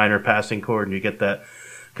with the minor passing chord, and you get that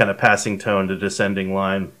kind of passing tone to descending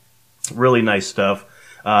line. Really nice stuff.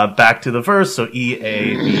 Back to the verse, so E,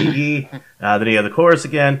 A, B, E. Then you have the chorus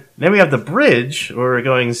again. Then we have the bridge, where we're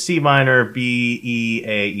going C minor, B, E,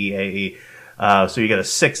 A, E, A, E. So you got a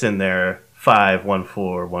 6 in there, 5, 1,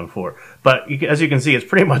 4, 1, 4. But as you can see, it's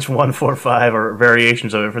pretty much 1, 4, 5, or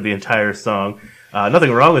variations of it for the entire song.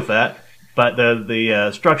 Nothing wrong with that. But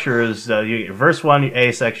the structure is you get verse 1,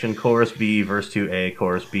 A section, chorus B, verse 2, A,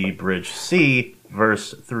 chorus B, bridge C,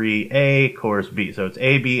 verse 3, A, chorus B. So it's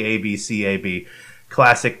A, B, A, B, C, A, B.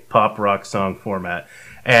 Classic pop rock song format.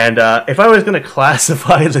 And if I was going to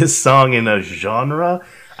classify this song in a genre,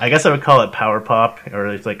 I guess I would call it power pop, or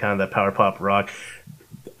it's like kind of that power pop rock.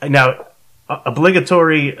 Now,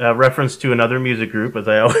 obligatory reference to another music group, as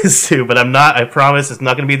I always do, but I promise it's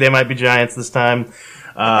not going to be They Might Be Giants this time.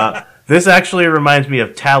 This actually reminds me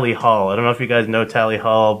of Tally Hall. I don't know if you guys know Tally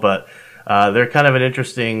Hall, but they're kind of an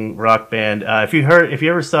interesting rock band. If you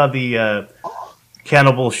ever saw the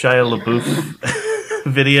Cannibal Shia LaBeouf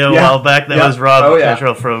video a while back, that was Rob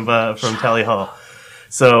Petro from Tally Hall.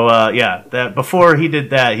 So, that before he did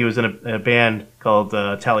that, he was in a band called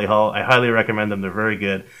Tally Hall. I highly recommend them. They're very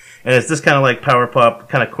good. And it's just kind of like power pop,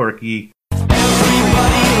 kind of quirky.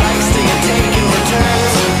 Everybody likes to get taken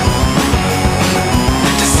returns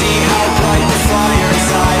to see how bright the fire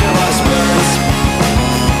inside of us burns.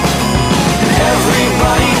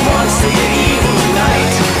 Everybody wants to get even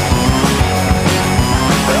tonight,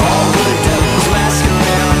 but all good devils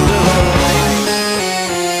masquerade under the light.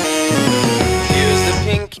 Here's the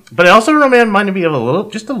pink. But it also reminded me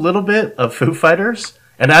of just a little bit of Foo Fighters.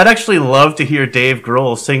 And I'd actually love to hear Dave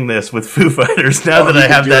Grohl sing this with Foo Fighters now that I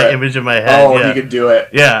have that image in my head. Oh, he could do it.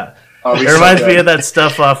 Yeah. It reminds me of that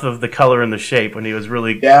stuff off of The Color and the Shape when he was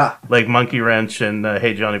really like Monkey Wrench and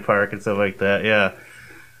Hey Johnny Park and stuff like that. Yeah.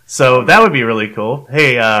 So that would be really cool.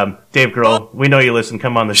 Hey, Dave Grohl, we know you listen.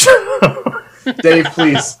 Come on the show. Dave,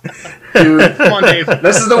 please. Dude, Come on, Dave.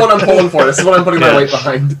 this is the one I'm pulling for. This is what I'm putting my weight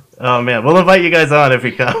behind. Oh, man. We'll invite you guys on if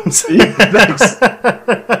he comes. Thanks.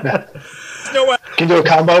 Can do a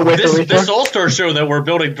combo with this All-Star show that we're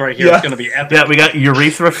building right here is going to be epic. Yeah, we got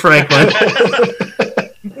Urethra Franklin.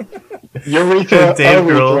 Urethra, Dave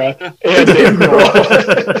Grohl. And Dave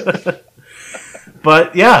Grohl.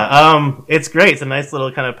 But yeah, it's great. It's a nice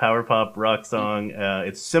little kind of power pop rock song.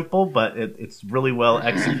 It's simple, but it's really well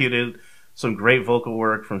executed. Some great vocal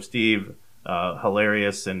work from Steve.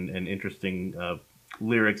 Hilarious and interesting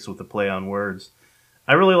lyrics with the play on words.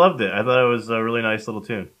 I really loved it. I thought it was a really nice little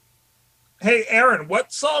tune. Hey, Aaron,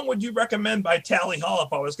 what song would you recommend by Tally Hall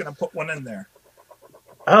if I was going to put one in there?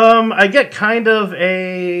 I get kind of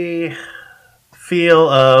a feel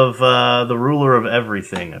of The Ruler of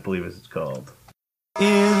Everything, I believe it's called.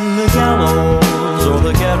 In the gallows or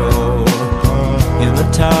the ghetto, in the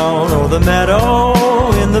town or the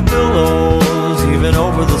meadow, in the billows, even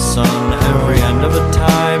over the sun, every end of a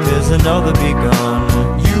time is another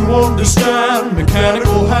begun. You understand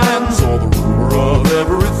mechanical hands or the ruler of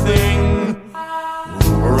everything,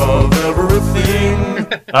 ruler of everything.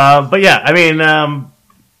 But yeah, I mean,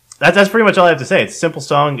 that's pretty much all I have to say. It's a simple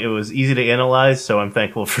song. It was easy to analyze, so I'm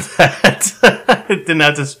thankful for that. I didn't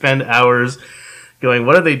have to spend hours going,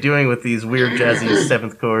 what are they doing with these weird jazzy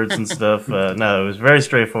seventh chords and stuff? No, it was very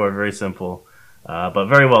straightforward, very simple, but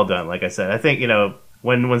very well done. Like I said, I think,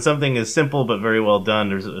 when something is simple but very well done,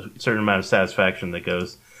 there's a certain amount of satisfaction that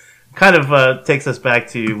goes. Kind of takes us back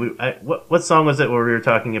to what song was it where we were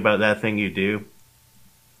talking about That Thing You Do?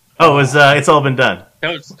 Oh, it was It's All Been Done.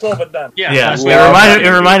 It's all been done. Yeah. It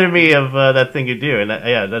reminded me of That Thing You Do, and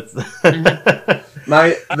that's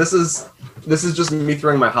This is just me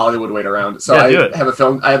throwing my Hollywood weight around. So I have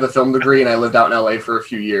a film degree, and I lived out in LA for a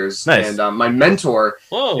few years. Nice. And my mentor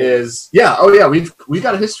is we've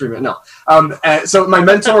got a history of it. No, so my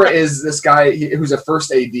mentor is this guy who's a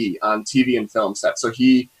first AD on TV and film set. So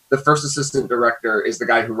the first assistant director is the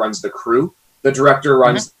guy who runs the crew. The director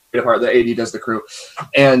runs the part. The AD does the crew,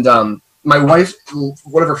 and my wife,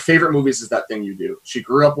 one of her favorite movies is That Thing You Do. She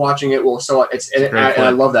grew up watching it. And I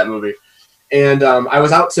love that movie. And I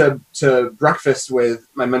was out to breakfast with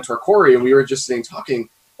my mentor, Corey, and we were just sitting talking.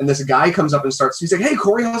 And this guy comes up and he's like, "Hey,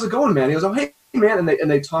 Corey, how's it going, man?" He goes, "Oh, hey, man."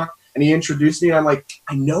 And they talk, and he introduced me. And I'm like,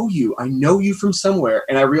 I know you from somewhere.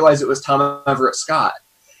 And I realized it was Tom Everett Scott.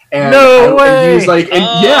 And and he was like,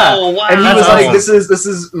 wow. And he was like, "This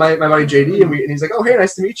is my buddy JD." And he's like, "Oh, hey,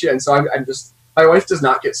 nice to meet you." And so I'm just, my wife does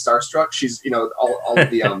not get starstruck. She's, all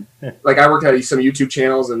the like, I worked at some YouTube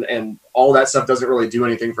channels and all that stuff doesn't really do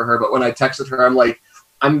anything for her. But when I texted her, I'm like,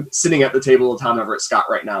 I'm sitting at the table with Tom Everett Scott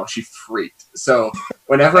right now. She freaked. So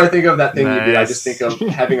whenever I think of That Thing You Do, I just think of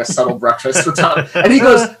having a subtle breakfast with Tom. And he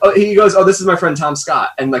goes, "Oh, this is my friend Tom Scott,"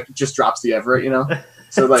 and like just drops the Everett,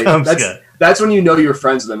 So like that's when you know you're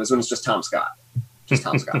friends with him, is when it's just Tom Scott. Just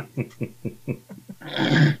Tom Scott.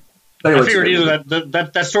 I figured either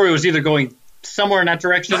that story was either going somewhere in that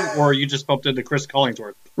direction, or you just bumped into Chris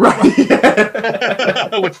Collingsworth. Right.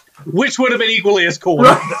 which would have been equally as cool.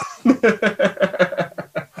 Right.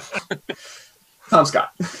 Tom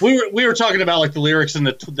Scott. We were talking about like the lyrics and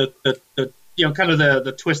the kind of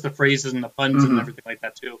the twist of phrases and the puns and everything like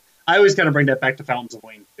that too. I always kind of bring that back to Fountains of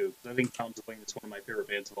Wayne too, because I think Fountains of Wayne is one of my favorite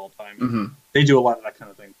bands of all time. Mm-hmm. They do a lot of that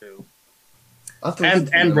kind of thing too,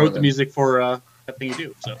 and wrote the music for That Thing You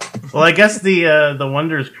Do. So, well, I guess the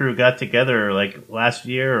Wonders crew got together like last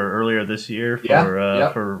year or earlier this year for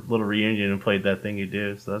a little reunion and played That Thing You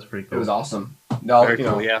Do. So that's pretty cool. It was awesome. No, very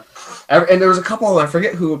cool, yeah. And there was a couple. I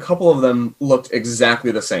forget who. A couple of them looked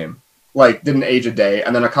exactly the same. Like, didn't age a day.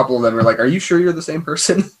 And then a couple of them were like, "Are you sure you're the same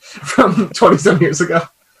person from 20-some years ago?"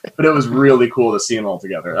 But it was really cool to see them all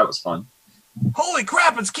together. That was fun. Holy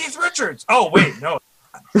crap, it's Keith Richards. Oh, wait, no.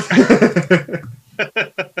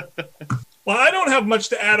 Well, I don't have much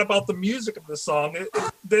to add about the music of the song.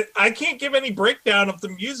 I can't give any breakdown of the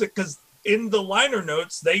music because in the liner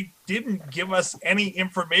notes, they didn't give us any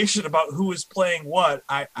information about who is playing what.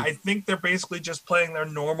 I think they're basically just playing their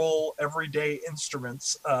normal, everyday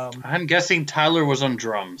instruments. I'm guessing Tyler was on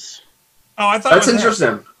drums. Oh, I thought that's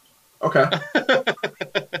interesting. Okay.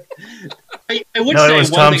 I would say one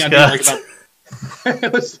Tom thing Scott. I do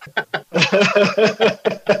like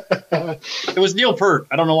about it was Neil Peart.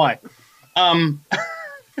 I don't know why.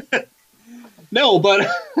 No, but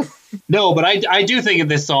I do think of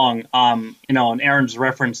this song. And Aaron's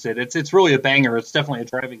referenced it. It's really a banger. It's definitely a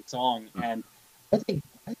driving song, and I think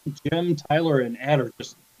Jim, Tyler, and Ed are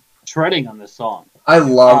just shredding on this song. I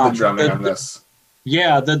love the drumming on this.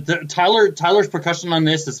 Yeah, the Tyler's percussion on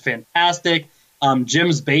this is fantastic.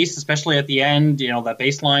 Jim's bass, especially at the end, that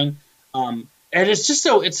bass line. And it's just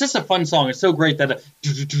a fun song. It's so great that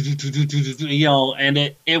and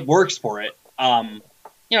it works for it. For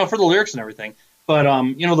the lyrics and everything. But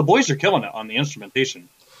the boys are killing it on the instrumentation.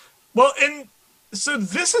 Well, and so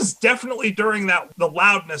this is definitely during the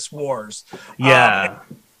loudness wars. Yeah.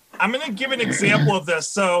 I'm going to give an example of this.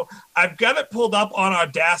 So I've got it pulled up on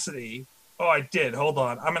Audacity. Oh, I did. Hold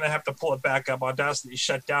on. I'm going to have to pull it back up. Audacity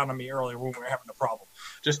shut down on me earlier when we were having a problem.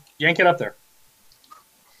 Just yank it up there.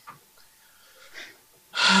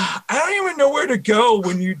 I don't even know where to go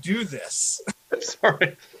when you do this.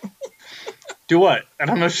 Sorry. Do what? I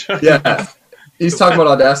don't know. Yeah. He's talking about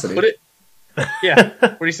Audacity. Yeah.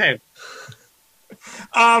 What are you saying?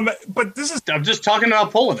 But this is... I'm just talking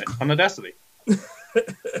about pulling it on Audacity.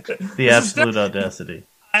 The absolute audacity.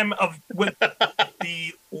 I'm with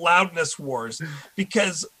the loudness wars,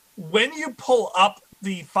 because when you pull up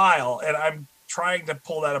the file, and I'm trying to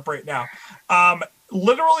pull that up right now,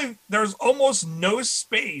 literally there's almost no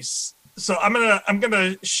space. So I'm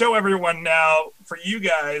gonna show everyone now for you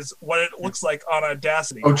guys what it looks like on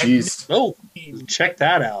Audacity. Oh jeez. Oh, check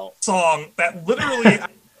that out. Song that literally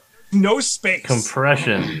no space.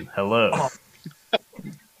 Compression. Hello. Oh.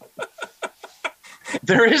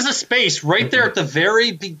 There is a space right there at the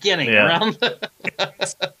very beginning. Yeah. Around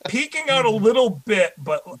It's peeking out a little bit,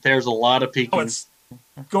 but there's a lot of peeking. oh, it's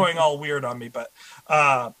going all weird on me. But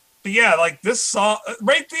yeah, like this song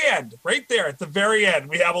right at the end, right there at the very end,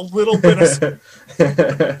 we have a little bit of.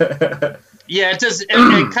 Yeah, it does. It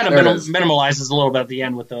kind of minimalizes a little bit at the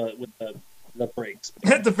end with the breaks.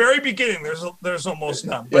 At the very beginning, there's almost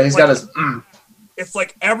none. Yeah, he's got his. It's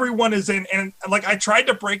like everyone is in, and like I tried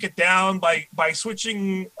to break it down by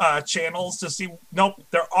switching channels to see. Nope,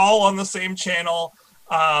 they're all on the same channel.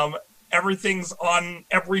 Everything's on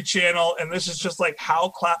every channel, and this is just like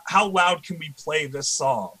how loud can we play this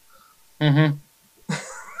song? Mm-hmm.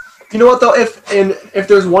 You know what though? If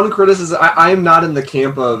there's one criticism, I am not in the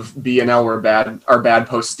camp of BNL or bad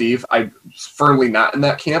post Steve. I'm firmly not in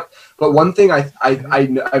that camp. But one thing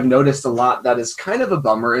I've noticed a lot that is kind of a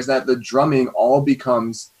bummer is that the drumming all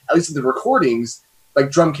becomes, at least in the recordings, like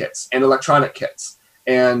drum kits and electronic kits,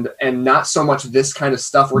 and not so much this kind of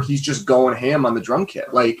stuff where he's just going ham on the drum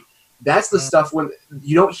kit. Like that's the stuff when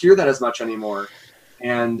you don't hear that as much anymore,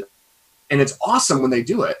 and it's awesome when they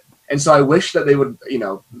do it. And so I wish that they would,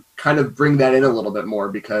 kind of bring that in a little bit more,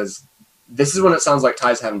 because this is when it sounds like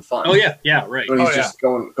Ty's having fun. Oh yeah, right. When he's just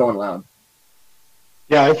going loud.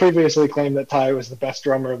 Yeah, I previously claimed that Ty was the best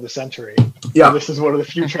drummer of the century. Yeah, so this is one of the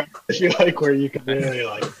few tracks I feel like where you can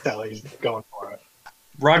really tell he's going for it.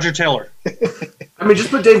 Roger Taylor. I mean,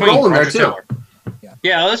 just put Dave Grohl in there too. Taylor.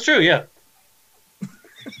 Yeah, that's true. Yeah.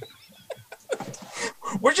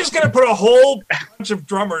 We're just gonna put a whole bunch of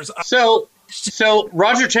drummers. So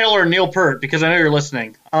Roger Taylor and Neil Peart, because I know you're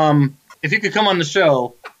listening. If you could come on the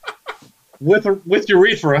show with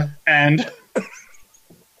Urethra and.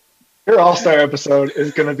 Your All-Star episode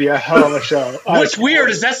is going to be a hell of a show. What's weird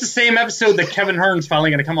is that's the same episode that Kevin Hearn's finally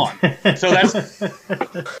going to come on. So that's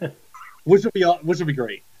which will be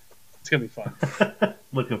great. It's going to be fun.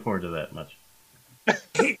 Looking forward to that much. I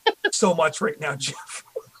hate so much right now, Jeff.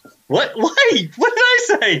 What? Why? What did I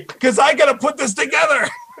say? Because I got to put this together.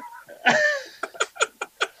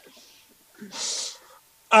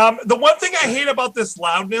 The one thing I hate about this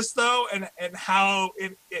loudness, though, and how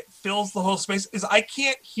it fills the whole space, is I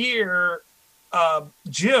can't hear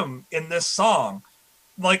Jim in this song.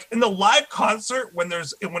 Like in the live concert, when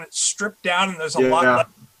it's stripped down and there's a lot of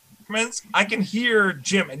instruments, I can hear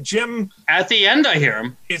Jim. And Jim at the end, I hear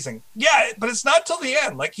him. Amazing. Yeah, but it's not till the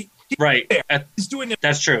end. Like he's right. He's doing it.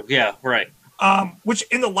 That's true. Yeah. Right. Which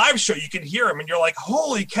in the live show you can hear him, and you're like,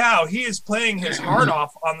 "Holy cow, he is playing his heart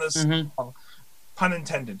off on this song." Pun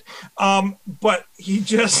intended. But he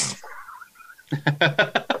just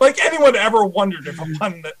like anyone ever wondered if a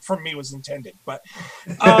pun from me was intended. But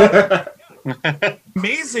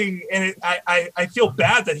amazing, and I feel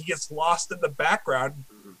bad that he gets lost in the background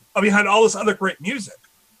behind all this other great music.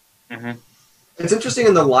 Mm-hmm. It's interesting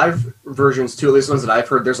in the live versions too, at least ones that I've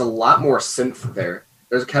heard. There's a lot more synth there.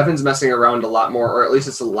 There's Kevin's messing around a lot more, or at least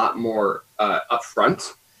it's a lot more up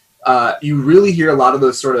front. You really hear a lot of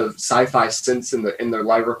those sort of sci-fi synths in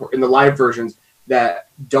the live versions that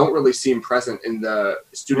don't really seem present in the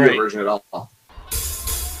studio version at all.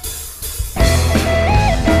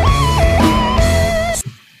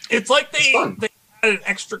 It's like they had an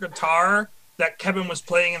extra guitar that Kevin was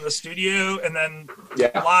playing in the studio, and then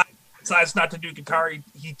live decides not to do guitar.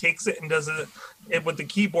 He takes it and does it with the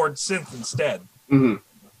keyboard synth instead. Mm-hmm.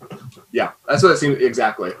 Yeah, that's what it seemed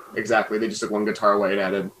exactly. They just took one guitar away and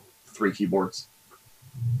added 3 keyboards,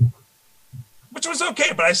 which was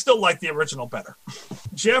okay, but I still like the original better.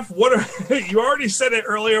 Jeff, you already said it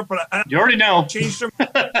earlier, but you already know. Changed your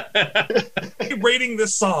rating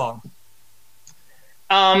this song.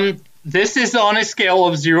 This is on a scale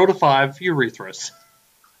of 0 to 5 urethras.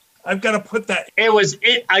 I've got to put that.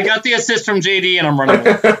 I got the assist from JD, and I'm running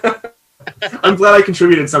away. I'm glad I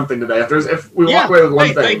contributed something today. If we walk away with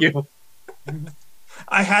one thing, thank you.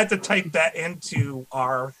 I had to type that into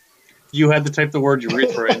our. You had to type the word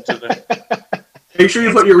urethra into the. Make sure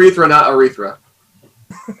you put urethra, not urethra.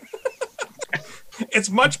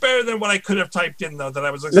 It's much better than what I could have typed in, though, that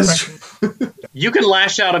I was expecting. You can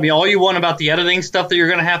lash out at me all you want about the editing stuff that you're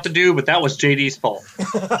going to have to do, but that was JD's fault.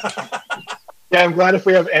 Yeah, I'm glad if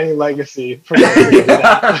we have any legacy for It's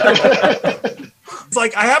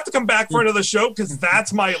like, I have to come back for another show because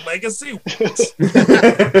that's my legacy.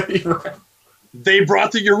 They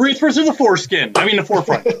brought the urethra to the foreskin. I mean, the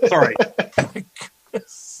forefront. Sorry.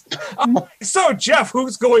 So, Jeff,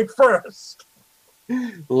 who's going first?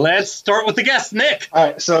 Let's start with the guest, Nick. All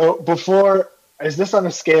right, so is this on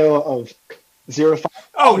a scale of 0 to 5?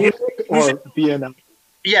 Oh, yeah. Or BNL?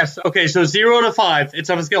 Yes, okay, so 0 to 5. It's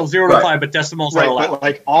on a scale of 0 to 5, but decimals are allowed. But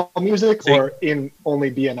like all music or in only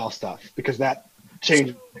BNL stuff? Because that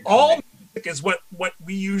changes. All music is what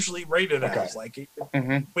we usually rate it as. Like,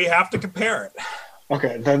 we have to compare it.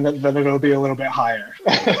 Okay, then it'll be a little bit higher.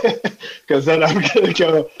 Because then I'm going to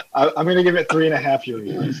give it 3.5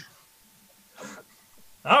 euros.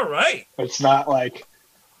 All right. It's not like...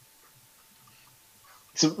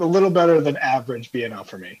 It's a little better than average BNL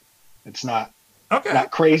for me. It's not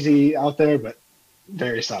not crazy out there, but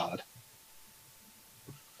very solid.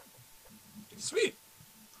 Sweet.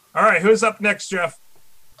 All right, who's up next, Jeff?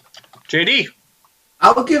 JD.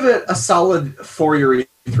 I'll give it a solid 4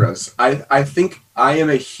 urethras. I think I am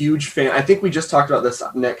a huge fan. I think we just talked about this,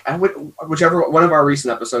 Nick. Whichever one of our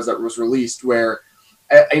recent episodes that was released, where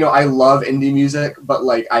I love indie music, but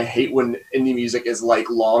like I hate when indie music is like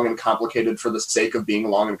long and complicated for the sake of being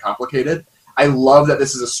long and complicated. I love that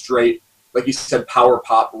this is a straight, like you said, power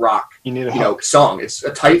pop rock. Song. It's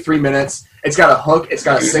a tight 3 minutes. It's got a hook. It's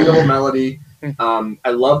got a singable melody. I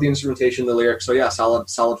love the instrumentation, the lyrics. So yeah, solid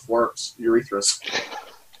 4 urethras.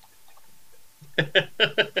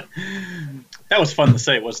 That was fun to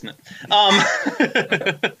say, wasn't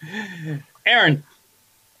it? Aaron.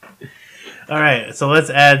 All right, so let's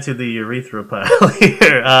add to the urethra pile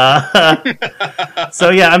here. So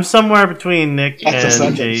yeah, I'm somewhere between Nick and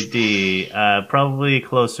JD. Probably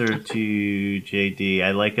closer to JD.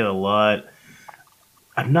 I like it a lot.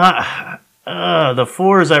 I'm not... the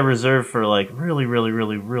 4s I reserve for like really, really,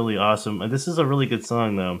 really, really awesome. This is a really good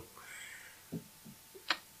song though.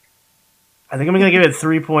 I think I'm going to give it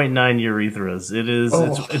 3.9 urethras. It is.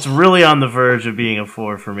 It's really on the verge of being a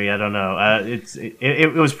 4 for me. I don't know.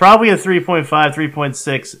 It was probably a 3.5,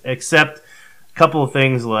 3.6, except a couple of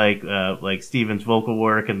things like Steven's vocal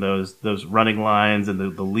work and those running lines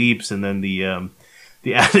and the leaps, and then the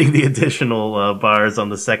adding the additional bars on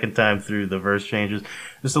the second time through the verse changes.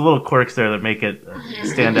 Just a little quirks there that make it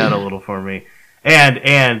stand out a little for me.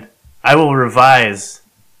 And I will revise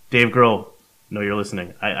Dave Grohl. No, you're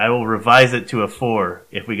listening. I will revise it to a 4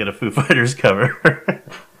 if we get a Foo Fighters cover.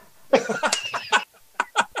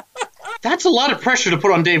 That's a lot of pressure to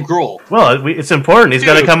put on Dave Grohl. Well, it's important. He's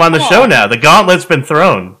got to come on the show now. The gauntlet's been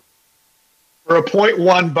thrown. For a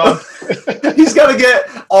 0.1 bump. He's got to get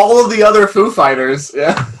all of the other Foo Fighters.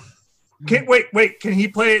 Yeah. Wait. Can he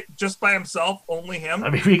play it just by himself? Only him? I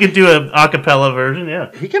mean, we could do an a cappella version,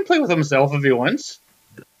 yeah. He can play with himself if he wants.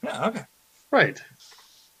 Yeah, okay. Right.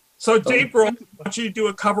 So, Dave Grohl, I want you to do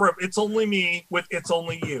a cover of It's Only Me with It's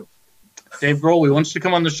Only You. Dave Grohl, we want you to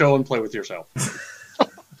come on the show and play with yourself.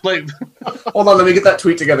 Hold on, let me get that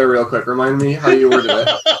tweet together real quick. Remind me how you worded it.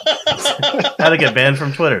 How to get banned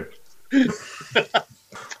from Twitter.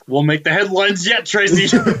 We'll make the headlines yet,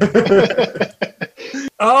 Tracy.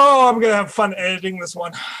 Oh, I'm going to have fun editing this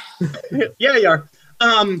one. Yeah, you are.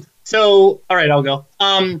 So, all right, I'll go.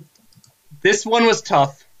 This one was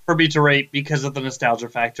tough for me to rate because of the nostalgia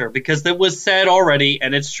factor, because it was said already,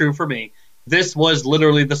 and it's true for me. This was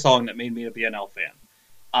literally the song that made me a BNL fan.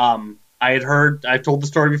 I've told the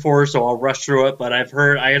story before, so I'll rush through it, but I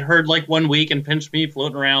had heard like 1 week and Pinch Me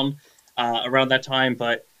floating around that time,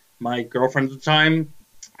 but my girlfriend at the time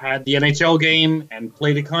had the NHL game and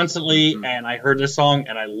played it constantly, and I heard this song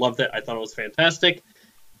and I loved it. I thought it was fantastic.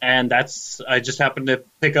 And I just happened to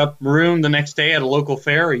pick up Maroon the next day at a local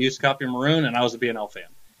fair. I used a copy of Maroon, and I was a BNL fan,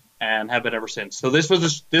 and have been ever since. So this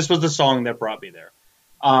was the song that brought me there.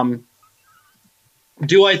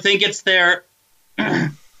 Do I think it's there?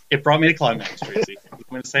 It brought me to climax, Tracy. I'm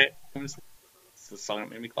going to say it. It's the song that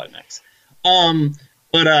made me climax.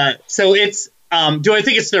 So it's. Do I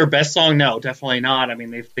think it's their best song? No, definitely not. I mean,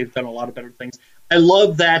 they've done a lot of better things. I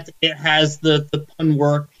love that it has the pun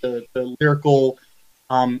work, the lyrical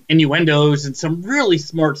innuendos, and some really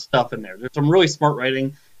smart stuff in there. There's some really smart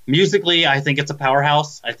writing. Musically, I think it's a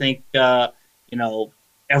powerhouse. I think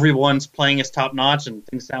everyone's playing is top notch and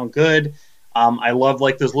things sound good. I love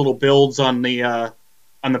like those little builds on the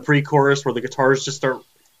pre-chorus where the guitars just start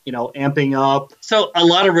amping up. So a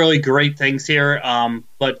lot of really great things here.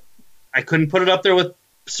 But I couldn't put it up there with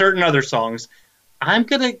certain other songs. I'm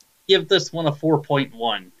gonna give this one a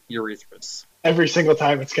 4.1 urethras. Every single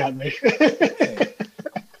time it's gotten me.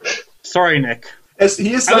 Sorry, Nick. It's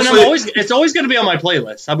always going to be on my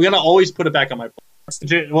playlist. I'm going to always put it back on my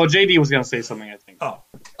playlist. Well, JD was going to say something, I think.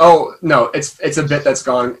 Oh no, it's a bit that's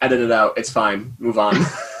gone. Edit it out. It's fine. Move on.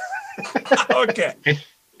 Okay.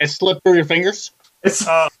 It slipped through your fingers?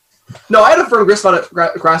 No, I had a firm grasp on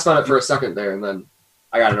it for a second there, and then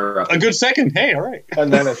I got interrupted. A good second. Hey, all right.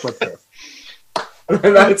 And then it slipped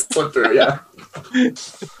through. Yeah.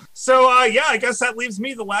 So I guess that leaves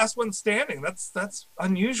me the last one standing. That's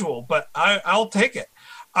unusual, but I'll take it.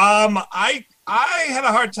 I had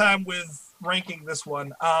a hard time with ranking this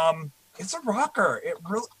one. It's a rocker.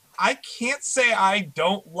 I can't say I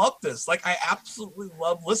don't love this. Like, I absolutely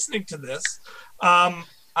love listening to this.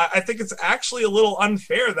 I think it's actually a little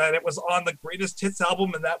unfair that it was on the Greatest Hits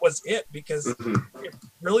album and that was it, because it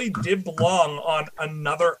really did belong on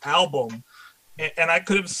another album. And I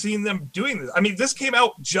could have seen them doing this. I mean, this came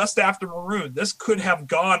out just after Maroon. This could have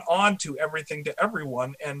gone on to Everything to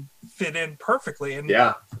Everyone and fit in perfectly. And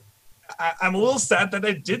yeah, I'm a little sad that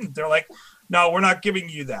it didn't. They're like, no, we're not giving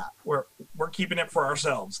you that. We're keeping it for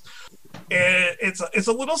ourselves. And it's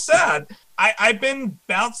a little sad. I've been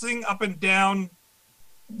bouncing up and down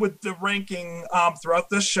with the ranking throughout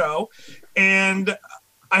this show, and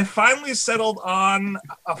I finally settled on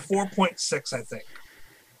a 4.6, I think.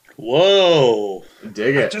 Whoa.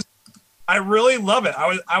 Dig it. I really love it.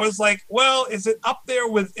 I was like, well, is it up there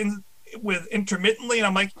with Intermittently? And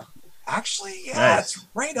I'm like, actually, yeah, nice. It's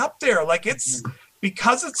right up there. Like, it's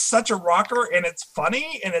because it's such a rocker and it's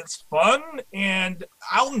funny and it's fun, and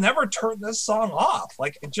I'll never turn this song off.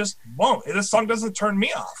 Like, it just won't. This song doesn't turn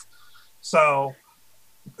me off. So.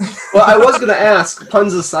 Well, I was going to ask,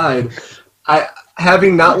 puns aside,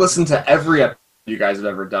 having not listened to every episode you guys have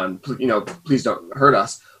ever done, please don't hurt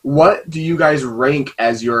us. What do you guys rank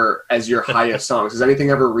as your highest songs? Has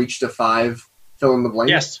anything ever reached a 5? Fill in the blank.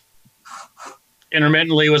 Yes.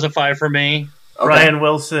 Intermittently was a 5 for me. Okay. Brian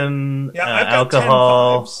Wilson,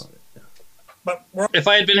 Alcohol. But if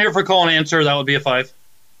I had been here for call and answer, that would be a 5.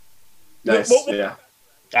 Nice. Yeah.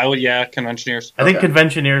 I would. Yeah. Conventioneers. I think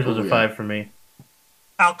Conventioneers was a 5 for me.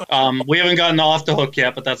 We haven't gotten Off the Hook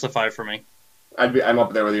yet, but that's a 5 for me. I'm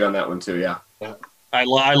up there with you on that one too. Yeah. I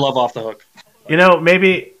love Off the Hook.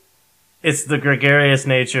 Maybe it's the gregarious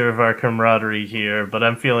nature of our camaraderie here, but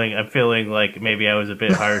I'm feeling like maybe I was a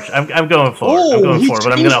bit harsh. I'm going for it.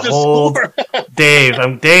 But I'm going to hold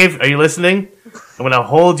Dave. Dave, are you listening? I'm going to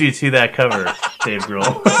hold you to that cover, Dave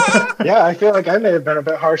Grohl. Yeah, I feel like I may have been a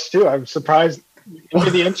bit harsh too. I'm surprised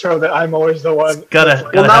in the intro that I'm always the one. Gotta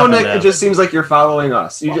now, Nick, it just seems like you're following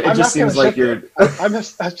us. It just seems like you're. I'm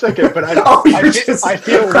sick it, but I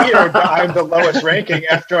feel weird that I'm the lowest ranking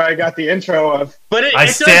after I got the intro of. But I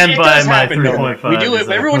stand by my 3.5. We do it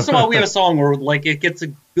every once in a while. We have a song where like it gets a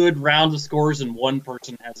good round of scores and one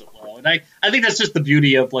person has it low, and I think that's just the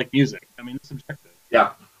beauty of like music. I mean, it's subjective.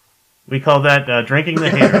 Yeah. We call that drinking the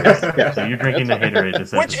Haterade. So you're drinking the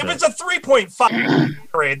Haterade. Which, if it's a 3.5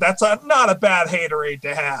 Haterade, that's not a bad Haterade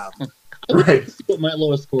to have. Right. What my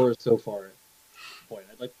lowest score is so far. Boy,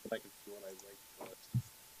 I'd like to go back and see what I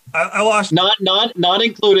ranked. I lost. Not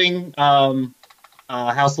including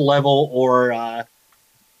House of Level or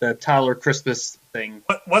the Tyler Christmas thing.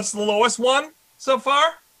 What's the lowest one so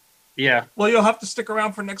far? Yeah. Well, you'll have to stick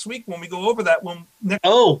around for next week when we go over that. When next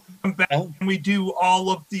come back and we do all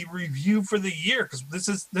of the review for the year, because this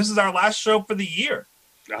is our last show for the year.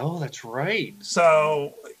 Oh, that's right.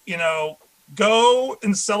 So go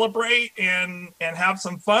and celebrate and have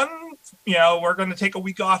some fun. We're going to take a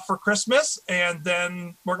week off for Christmas, and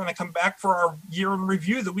then we're going to come back for our year in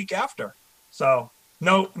review the week after. So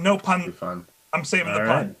no pun. Fun. I'm saving the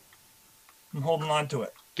pun. I'm holding on to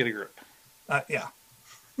it. Get a grip. Yeah.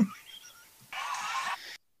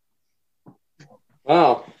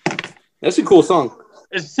 Wow, that's a cool song.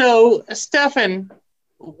 So, Stefan,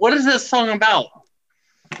 what is this song about?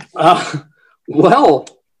 Well,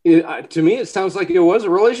 to me, it sounds like it was a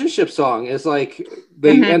relationship song. It's like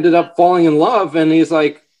they ended up falling in love, and he's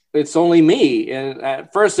like, "It's only me." And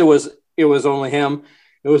at first, it was only him.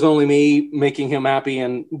 It was only me making him happy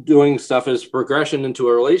and doing stuff as progression into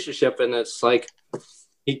a relationship. And it's like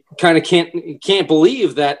he kind of can't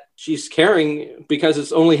believe that she's caring because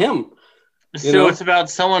it's only him. So it's about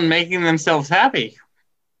someone making themselves happy.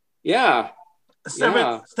 Yeah.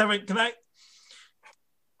 Stefan, can I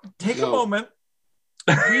take a moment,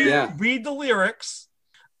 read the lyrics,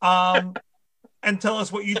 and tell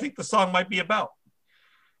us what you think the song might be about?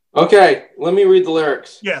 Okay, let me read the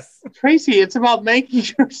lyrics. Yes. Tracy, it's about making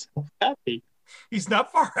yourself happy. He's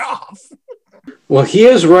not far off. Well, he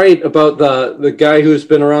is right about the guy who's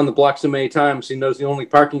been around the block so many times. He knows the only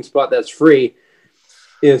parking spot that's free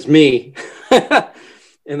is me.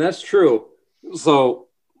 And that's true. So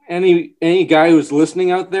any guy who's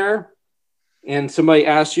listening out there and somebody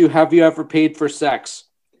asks you, have you ever paid for sex?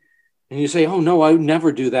 And you say, oh, no, I would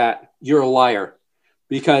never do that. You're a liar.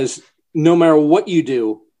 Because no matter what you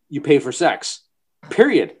do, you pay for sex.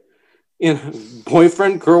 Period. In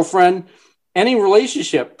boyfriend, girlfriend, any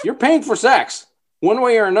relationship, you're paying for sex one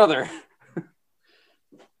way or another.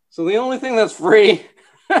 So the only thing that's free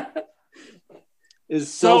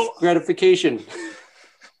is self-gratification.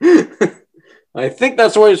 I think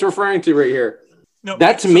that's what he's referring to right here. No,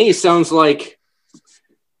 that to me sounds like,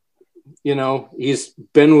 he's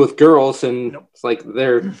been with girls and it's like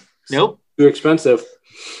they're too expensive.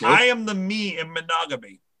 I am the me in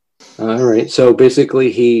monogamy. All right. So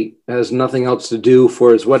basically he has nothing else to do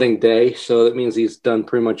for his wedding day. So that means he's done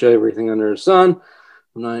pretty much everything under the sun.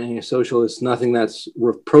 I'm not any social. It's nothing that's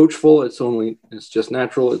reproachful. It's just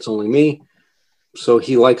natural. It's only me. So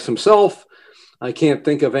he likes himself. I can't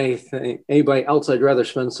think of anybody else I'd rather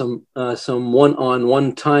spend some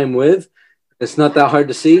one-on-one time with. It's not that hard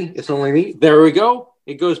to see. It's only me. There we go.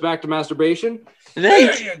 It goes back to masturbation.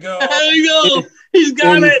 There you go. There you go. He's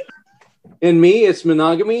got it. In me, it's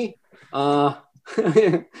monogamy.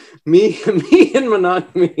 Me and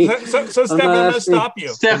monogamy. So Stefan, I'm going to stop you.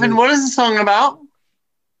 Stefan, what is the song about?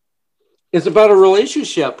 It's about a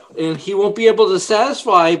relationship, and he won't be able to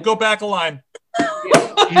satisfy. Go back a line.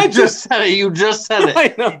 You just said it. You just said it.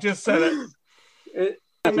 I know. You just said it.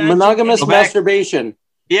 Monogamous masturbation.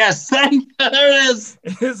 Yes, there it is.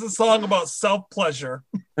 It is a song about self-pleasure.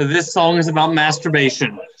 This song is about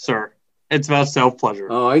masturbation, sir. It's about self-pleasure.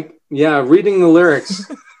 Oh, reading the lyrics.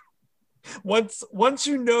 Once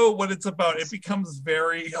you know what it's about, it becomes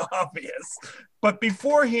very obvious. But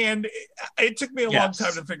beforehand, it took me a long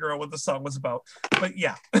time to figure out what the song was about. But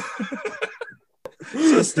yeah.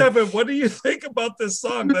 So, Stefan, what do you think about this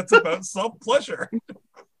song that's about self-pleasure?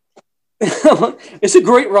 It's a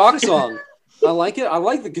great rock song. I like it. I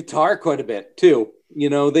like the guitar quite a bit, too.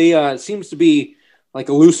 They seems to be like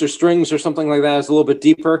a looser strings or something like that. It's a little bit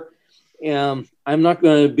deeper. I'm not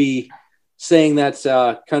going to be saying that's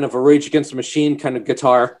kind of a Rage Against the Machine kind of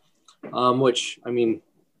guitar, which, you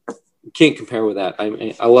can't compare with that.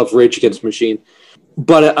 I love Rage Against the Machine.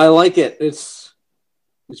 But I like it. It's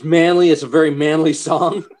manly. It's a very manly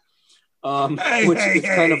song, which is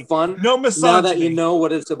kind of fun. No misogyny. Now that you know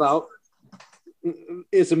what it's about.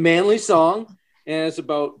 It's a manly song, and it's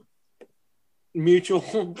about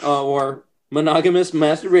mutual or monogamous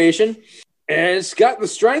masturbation. And it's got the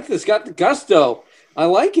strength. It's got the gusto. I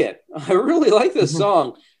like it. I really like this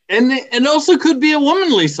song. And it also could be a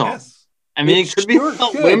womanly song. Yes. It could be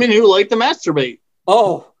about women who like to masturbate.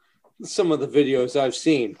 Oh, some of the videos I've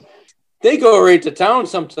seen. They go right to town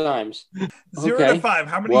sometimes. 0 to 5.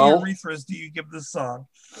 How many urethras do you give this song?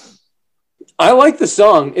 I like the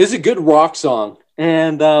song. It's a good rock song.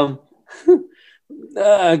 And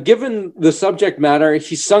given the subject matter,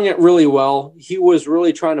 he sung it really well. He was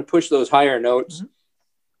really trying to push those higher notes.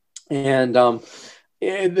 Mm-hmm.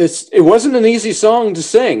 And it wasn't an easy song to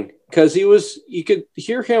sing because you could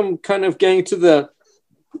hear him kind of getting to the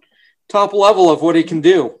top level of what he can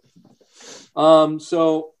do.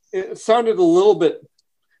 So it sounded a little bit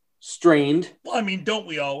strained. Well, don't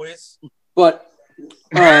we always? But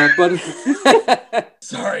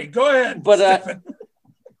sorry, go ahead. But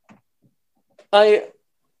I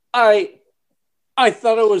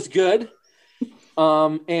thought it was good.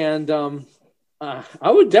 I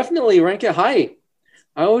would definitely rank it high.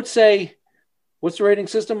 I would say, what's the rating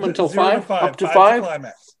system until 5? Up to 5?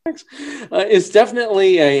 It's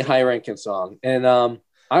definitely a high ranking song. And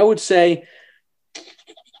I would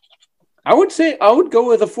I would go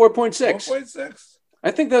with a 4.6. 4.6?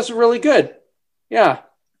 I think that's really good. Yeah.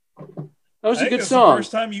 That was a good song. The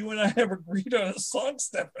first time you and I have agreed on a song,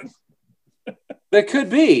 Stefan. That could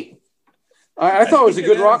be. I thought it was a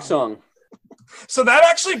good rock song. So that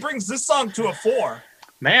actually brings this song to a 4.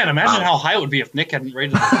 Man, imagine how high it would be if Nick hadn't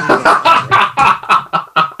rated it.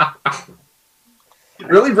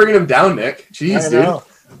 Really bringing him down, Nick. Jeez, dude.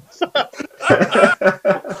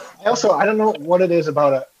 I don't know what it is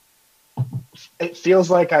about it. It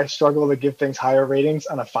feels like I struggle to give things higher ratings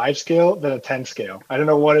on a 5 scale than a 10 scale. I don't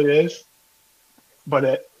know what it is, but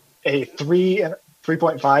a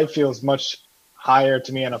 3.5 feels much higher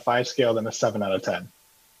to me on a 5 scale than a 7 out of 10.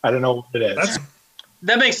 I don't know what it is.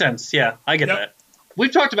 That makes sense. Yeah, I get that.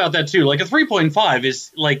 We've talked about that too. Like a 3.5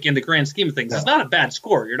 is like in the grand scheme of things, it's not a bad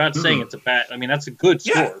score. You're not saying it's a bad. That's a good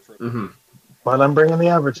score. But I'm bringing the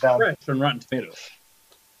average down. Fresh from Rotten Tomatoes.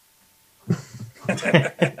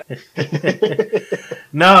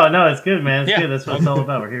 No, it's good, man. It's good. That's what it's all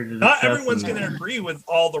about. We're here to discuss. Not everyone's going to agree with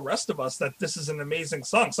all the rest of us that this is an amazing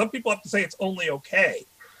song. Some people have to say it's only okay.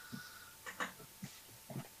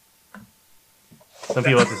 Some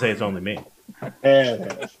people have to say it's only me.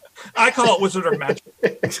 I call it Wizard of Magic.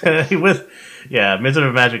 Wizard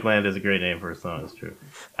of Magic Land is a great name for a song. It's true.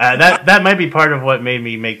 That might be part of what made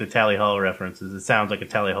me make the Tally Hall references. It sounds like a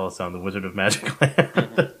Tally Hall song, the Wizard of Magic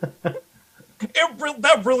Land.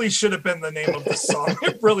 That really should have been the name of the song.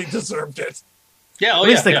 It really deserved it. Yeah, at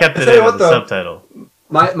least they kept it in with the subtitle.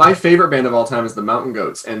 My favorite band of all time is the Mountain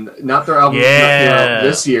Goats, and not their album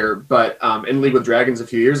this year, but in League with Dragons a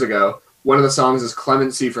few years ago. One of the songs is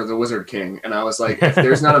Clemency for the Wizard King, and I was like, if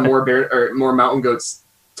there's not a more Mountain Goats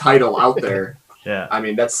title out there, I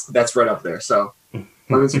mean that's right up there. So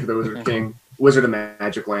Clemency for the Wizard King, Wizard of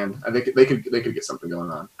Magic Land. I think they could get something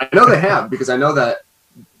going on. I know they have, because I know that.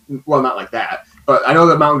 Well, not like that, but I know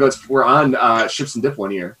that Mountain Goats were on Ships and Dip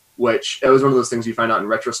one year, which it was one of those things you find out in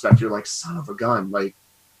retrospect. You're like, son of a gun, like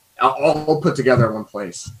all put together in one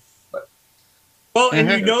place. Well, and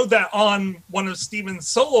you know that on one of Steven's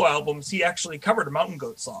solo albums, he actually covered a Mountain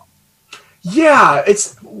Goat song. Yeah,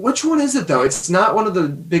 which one is it though? It's not one of the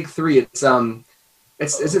big three. It's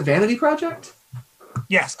is it Vanity Project?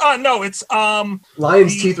 Yes. No, it's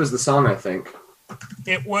Lion's Teeth was the song, I think.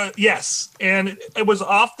 It was, yes, and it was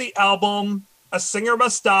off the album A Singer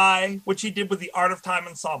Must Die, which he did with the Art of Time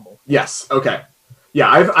Ensemble. Yes. Okay.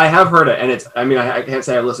 Yeah, I have heard it, and it's. I mean, I can't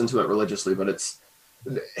say I've listened to it religiously, but it's.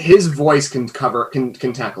 His voice can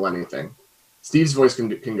tackle anything. Steve's voice can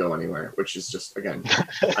go anywhere, which is just, again,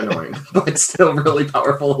 annoying, but it's still really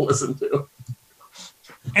powerful to listen to.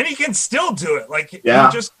 And he can still do it. Like he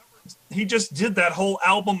just did that whole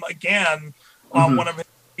album again on one of his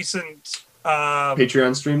recent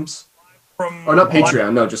Patreon streams. Not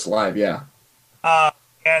Patreon, no, just live, yeah.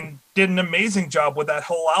 And did an amazing job with that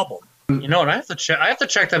whole album. You know, and I have to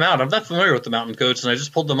check them out. I'm not familiar with the Mountain Goats, and I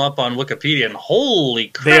just pulled them up on Wikipedia, and holy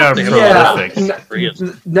crap, they are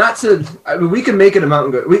prolific. Not to, I mean, we can make it a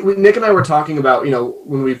Mountain Goat. Nick and I were talking about,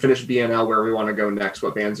 when we finish BNL, where we want to go next,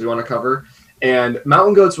 what bands we want to cover. And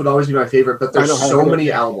Mountain Goats would always be my favorite, but there's so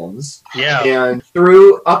many albums. Yeah. And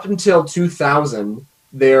up until 2000,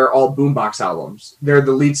 they're all boombox albums. They're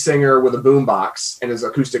the lead singer with a boombox and his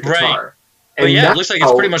acoustic guitar. Right. And it looks like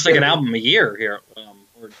it's pretty much like an album a year here.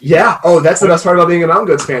 Yeah. Oh, that's the best part about being a Mountain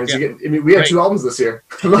Goats fan. We had 2 albums this year.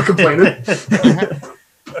 I'm not complaining. It's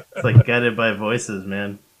like Guided by Voices,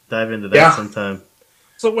 man. Dive into that sometime.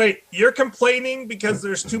 So wait, you're complaining because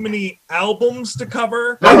there's too many albums to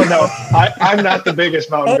cover? No. I'm not the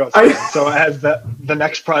biggest Mountain Goats fan. So as the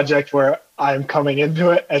next project where I'm coming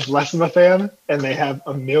into it as less of a fan, and they have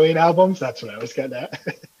 1 million albums, that's what I was getting at.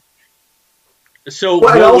 So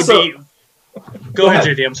what would be... Go ahead,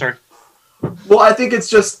 JD. I'm sorry. Well, I think it's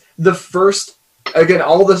just the first, again,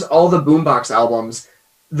 all the boombox albums,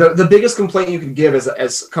 the biggest complaint you could give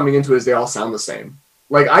as coming into it is they all sound the same.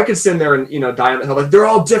 Like, I could sit there and, die on the hill, like, they're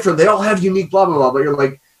all different, they all have unique blah, blah, blah, but you're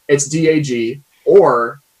like, it's DAG,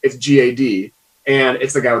 or it's GAD, and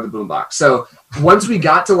it's the guy with the boombox. So, once we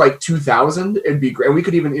got to, like, 2000, it'd be great, and we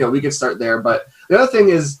could even, we could start there, but the other thing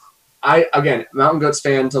is, Mountain Goats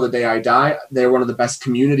fan till the day I die. They're one of the best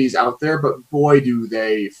communities out there, but boy, do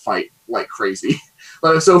they fight like crazy.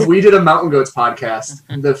 So if we did a Mountain Goats podcast,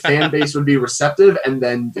 the fan base would be receptive and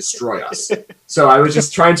then destroy us. So I was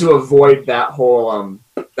just trying to avoid that whole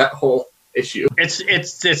issue.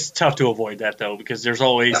 It's tough to avoid that though, because there's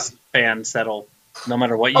always fans that'll, no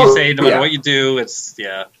matter what you say, no matter what you do,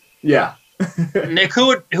 Yeah. Nick,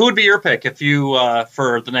 who would be your pick if you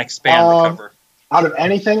for the next band to cover? Out of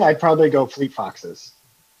anything, I'd probably go Fleet Foxes.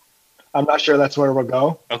 I'm not sure that's where we'll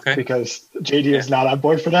go. Okay. Because JD is not on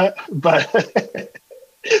board for that. But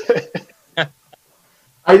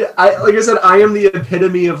I like I said, I am the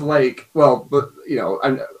epitome of I'm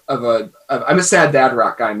a sad dad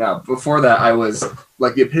rock guy now. Before that, I was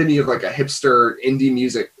like the epitome of like a hipster indie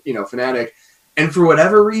music, fanatic. And for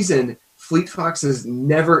whatever reason, Fleet Foxes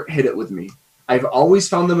never hit it with me. I've always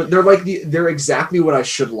found them. They're exactly what I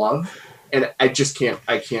should love. And I just can't.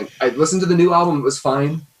 I listened to the new album; it was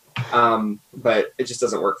fine, but it just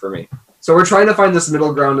doesn't work for me. So we're trying to find this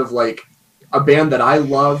middle ground of like a band that I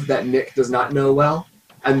love that Nick does not know well,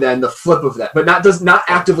 and then the flip of that, but not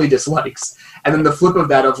actively dislikes, and then the flip of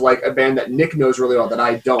that of like a band that Nick knows really well that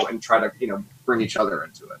I don't, and try to bring each other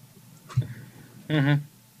into it. Mm-hmm.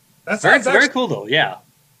 That's very cool though. Yeah.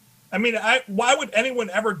 I mean, why would anyone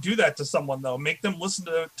ever do that to someone, though? Make them listen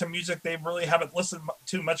to music they really haven't listened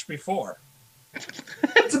to much before.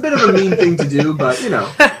 It's a bit of a mean thing to do, but,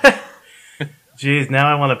 Jeez,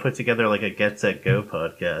 now I want to put together like a Get Set Go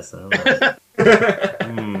podcast. I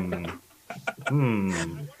don't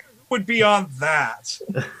know. Would be on that.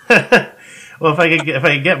 Well, if I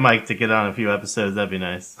could get Mike to get on a few episodes, that'd be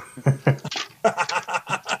nice.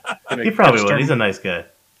 He probably would. He's a nice guy.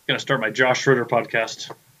 Gonna start my Josh Schroeder podcast.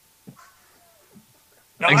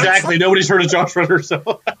 No, exactly. Nobody's heard of Josh Schroeder,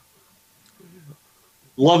 so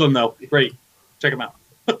love him though. Great. Check him out.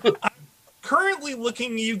 I'm currently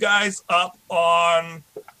looking you guys up on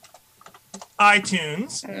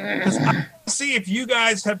iTunes because I want to see if you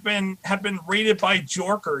guys have been rated by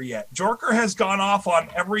Jorker yet. Jorker has gone off on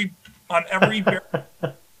every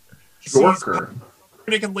Jorker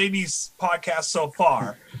Naked Ladies podcast so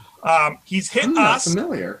far. He's hit I'm not us.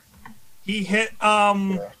 familiar. He hit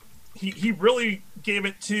he really gave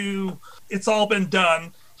it to It's All Been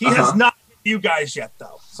Done. He has not hit you guys yet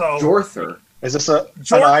though. So Jorther. Is this an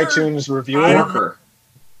iTunes review? Jorker.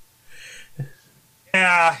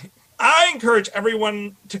 Yeah. I encourage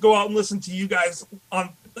everyone to go out and listen to you guys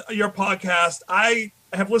on your podcast. I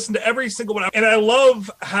have listened to every single one, and I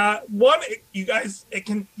love how you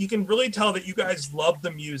can really tell that you guys love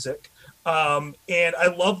the music. And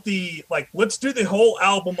I love let's do the whole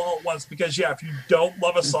album all at once because if you don't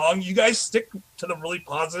love a song, you guys stick to the really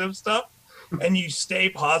positive stuff and you stay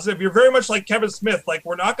positive. You're very much like Kevin Smith. Like,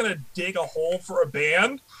 we're not going to dig a hole for a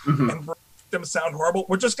band and them sound horrible.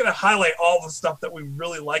 We're just going to highlight all the stuff that we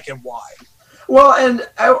really like and why. Well, and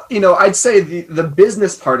I'd say the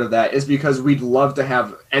business part of that is because we'd love to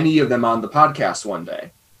have any of them on the podcast one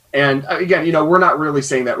day. And again, we're not really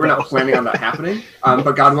saying that, we're not planning on that happening.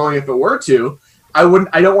 But God willing, if it were to, I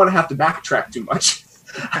don't want to have to backtrack too much.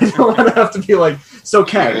 I don't want to have to be like, so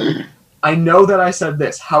Ken, I know that I said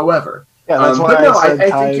this, however. Yeah, that's why I said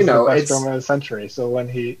Ty is the best it's drummer of the century. So when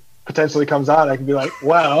he potentially comes on, I can be like,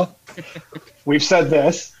 well, we've said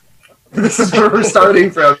this. This is where we're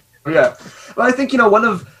starting from. Yeah. But I think, one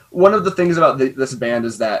of the things about this band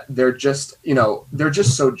is that they're just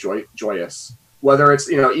so joyous. Whether it's,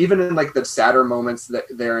 even in like the sadder moments that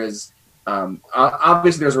there is,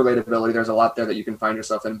 obviously there's relatability. There's a lot there that you can find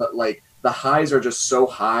yourself in, but like the highs are just so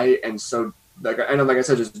high and so like I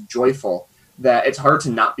said, just joyful that it's hard to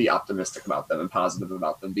not be optimistic about them and positive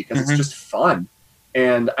about them because it's just fun.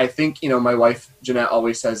 And I think, my wife, Jeanette,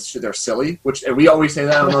 always says they're silly, and we always say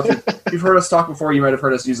that. I don't know if you've heard us talk before. You might have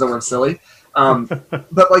heard us use the word silly.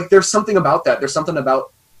 But like, there's something about that. There's something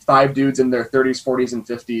about 5 dudes in their 30s, 40s, and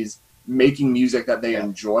 50s making music that they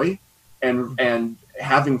enjoy and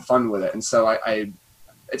having fun with it. And so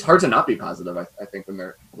it's hard to not be positive, I think, when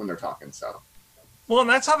they're talking. So. Well, and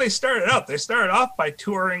that's how they started out. They started off by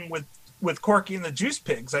touring with Corky and the Juice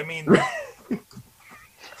Pigs. I mean,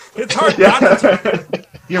 it's hard not to.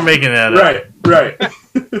 You're making that up. Right.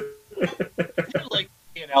 Like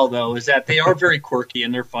though, is that they are very quirky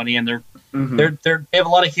and they're funny and they have a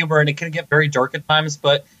lot of humor and it can get very dark at times,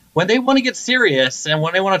 but when they want to get serious and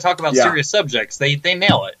when they want to talk about serious subjects, they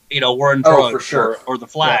nail it. War and Drugs for sure. or The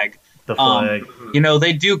Flag. The Flag.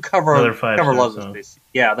 They do cover love of space.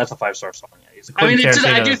 Yeah, that's a 5-star song. I mean,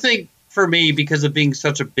 I do think for me, because of being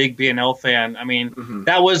such a big BNL fan, I mean,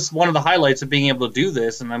 that was one of the highlights of being able to do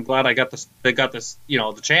this, and I'm glad I got this.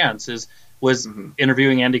 The chance was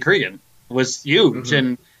interviewing Andy Cregan. It was huge,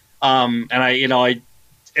 and I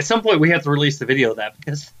at some point we have to release the video of that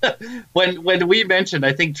because when we mentioned,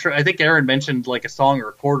 I think Aaron mentioned like a song or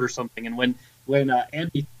a chord or something, and when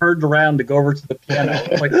Andy turned around to go over to the piano, I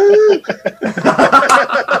was like,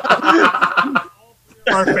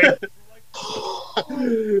 perfect.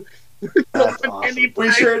 That's awesome.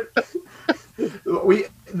 We should.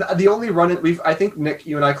 The only run-in I think Nick,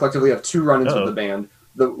 you and I collectively have 2 run-ins with the band.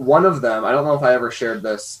 One of them, I don't know if I ever shared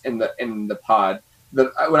this in the pod.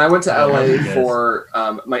 When I went to LA for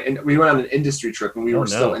we went on an industry trip when we were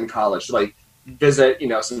still in college to like visit,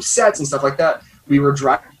 some sets and stuff like that. We were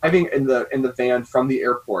driving in the van from the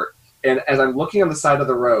airport, and as I'm looking on the side of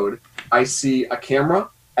the road, I see a camera,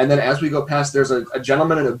 and then as we go past, there's a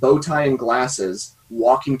gentleman in a bow tie and glasses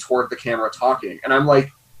walking toward the camera talking, and I'm like,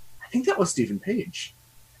 I think that was Stephen Page.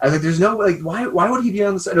 I was like, there's no why would he be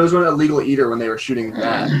on the side? It was when Illegal Eater when they were shooting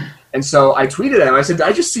that. And so I tweeted him. I said, did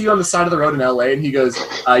I just see you on the side of the road in LA? And he goes,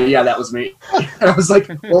 yeah, that was me. And I was like,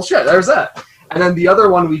 well, shit, there's that. And then the other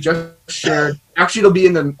one we just shared, actually it'll be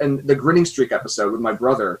in the Grinning Streak episode with my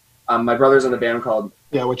brother. My brother's in a band called...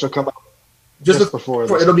 Yeah, which will come out just before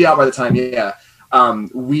it'll be out by the time,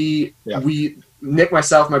 Nick,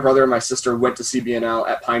 myself, my brother, and my sister went to CBNL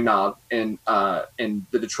at Pine Knob in the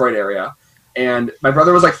Detroit area. And my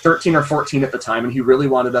brother was like 13 or 14 at the time, and he really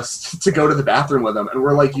wanted us to go to the bathroom with him. And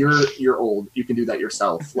we're like, you're old. You can do that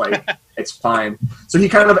yourself. Like, it's fine. So he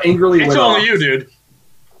kind of angrily It's only you, dude.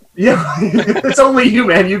 Yeah, it's only you,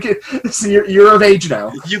 man. You can. So you're of age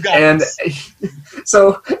now. You got and this.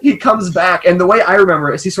 So he comes back, and the way I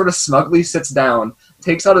remember it is he sort of smugly sits down,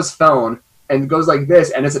 takes out his phone, and goes like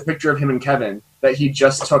this, and it's a picture of him and Kevin that he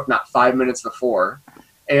just took not 5 minutes before.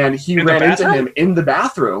 And he ran into him in the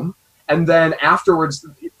bathroom, and then afterwards.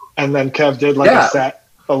 And then Kev did like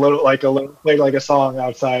played like a song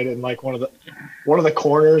outside in like one of the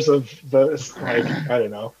corners of the like I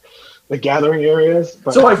don't know. The gathering areas.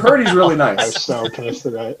 But so I've heard he's really nice. I was so pissed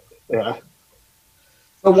at that. Yeah.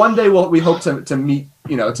 So one day we hope to meet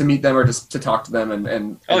them or just to talk to them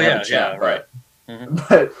and have a chat. Right.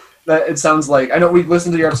 But it sounds like I know we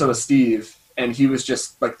listened to your episode of Steve and he was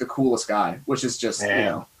just like the coolest guy, which is just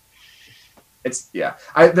it's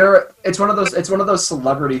one of those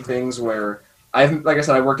celebrity things where I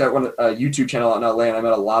worked at a YouTube channel out in LA and I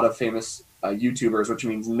met a lot of famous YouTubers, which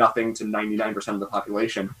means nothing to 99% of the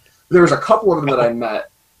population. There was a couple of them that I met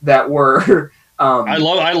that were. I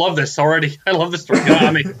love this already. I love this story.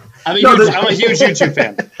 I'm a huge YouTube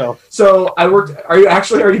fan. So I worked. Are you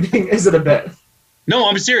being? Is it a bit? No,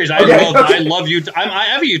 I'm serious. I love YouTube. I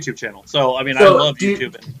have a YouTube channel, so I love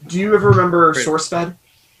YouTube. Do you ever remember SourceFed?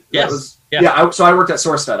 Yes. So I worked at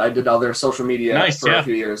SourceFed. I did all their social media for a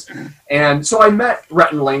few years, and so I met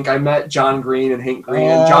Rhett and Link. I met John Green and Hank Green.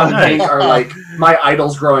 And John and Hank are like my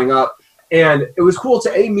idols growing up. And it was cool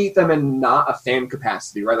to meet them in not a fan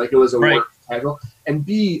capacity, right? Like it was a work title, and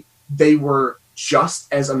B, they were just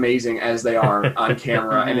as amazing as they are on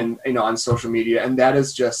camera and on social media, and that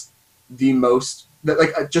is just the most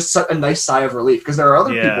just a nice sigh of relief because there are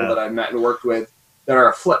other people that I've met and worked with that are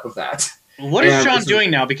a flip of that. What is John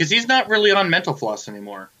doing now? Because he's not really on Mental Floss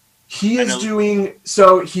anymore. He is doing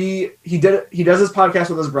so. He does his podcast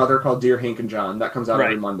with his brother called Dear Hank and John that comes out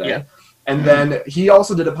every Monday. Yeah. And then he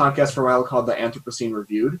also did a podcast for a while called The Anthropocene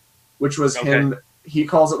Reviewed, which was him. He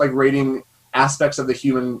calls it like rating aspects of the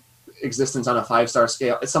human existence on a 5-star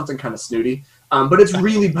scale. It's something kind of snooty, but it's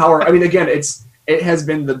really powerful. I mean, again, it has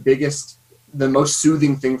been the most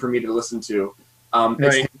soothing thing for me to listen to.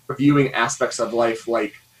 It's him reviewing aspects of life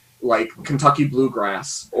like Kentucky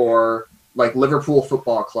Bluegrass or like Liverpool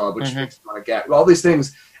Football Club, which makes me want to get all these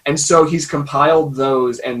things. And so he's compiled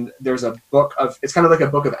those, and there's a book it's kind of like a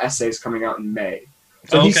book of essays coming out in May.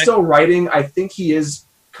 So he's still writing. I think he is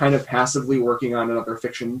kind of passively working on another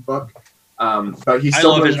fiction book. But he's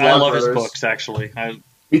still doing I love his books, actually.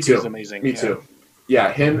 Me too. He's amazing. Me too.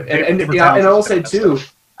 Yeah, him. And I will say, too,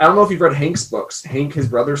 I don't know if you've read Hank's books. Hank, his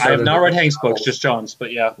brother, I have not read Hank's books, just John's,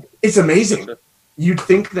 but yeah. It's amazing. You'd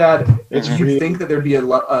think that there'd be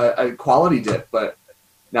a quality dip, but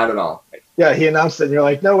not at all. Yeah, he announced it, and you're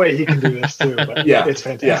like, no way, he can do this too. But it's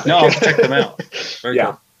fantastic. Yeah. No, check them out. Very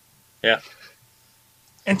good. Yeah.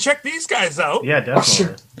 And check these guys out. Yeah,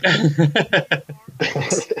 definitely.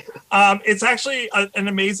 It's actually an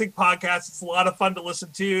amazing podcast. It's a lot of fun to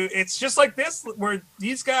listen to. It's just like this, where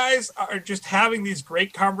these guys are just having these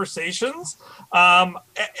great conversations.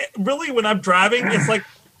 Really, when I'm driving,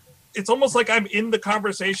 it's almost like I'm in the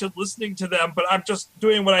conversation listening to them, but I'm just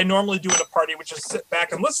doing what I normally do at a party, which is sit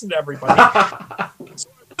back and listen to everybody. So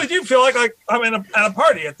I do feel like I'm at a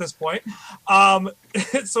party at this point. So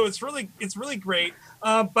it's really great.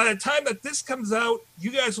 By the time that this comes out, you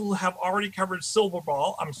guys will have already covered Silver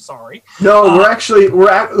Ball. I'm sorry. No,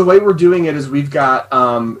 the way we're doing it is we've got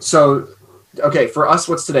for us,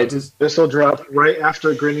 what's today? This will drop right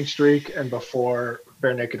after Grinning Streak and before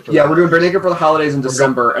Bare Naked for we're doing Bare Naked for the holidays in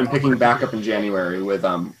December and picking back up in January with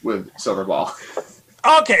Silver Ball.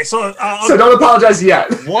 Okay, so don't apologize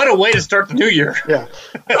yet. What a way to start the new year. Yeah.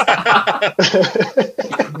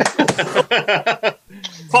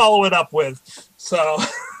 Follow it up with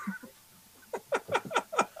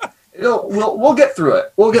we'll get through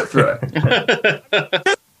it. We'll get through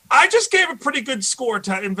it. I just gave a pretty good score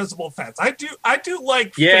to Invisible Fence. I do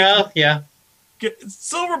like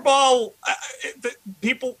Silver Ball.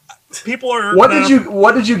 People are. What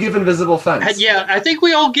did you give Invisible Fence? Yeah, I think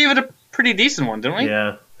we all gave it a pretty decent one, didn't we? Yeah,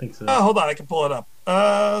 I think so. Oh, hold on, I can pull it up.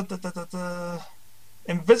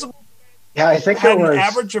 Invisible. Yeah, I think had it was an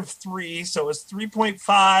average of 3, so it's 3.5,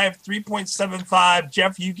 3.75.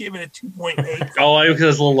 Jeff, you gave it a 2.8. Oh, it was a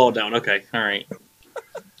little low down. Okay, all right.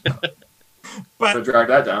 But so drag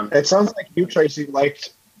that down. It sounds like you, Tracy,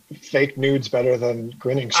 liked Fake Nudes better than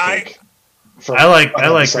Grinning Streak. I like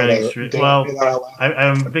Grinning Streak. Well,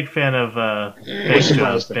 I'm a big fan of Bank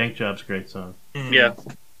Jobs. Bank Job's a great song. Yeah.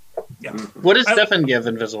 What does Stefan give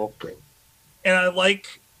Invisible? And I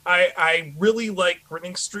like I really like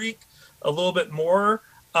Grinning Streak a little bit more,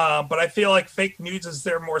 but I feel like Fake Nudes is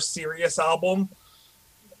their more serious album,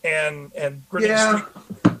 and Grinning Streak,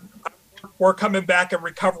 we're coming back and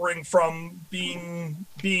recovering from being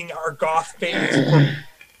our goth phase.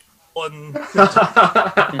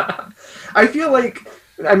 I feel like,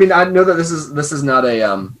 I mean, I know that this is not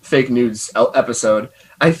a Fake Nudes episode.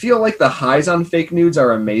 I feel like the highs on Fake Nudes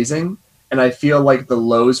are amazing, and I feel like the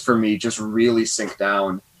lows for me just really sink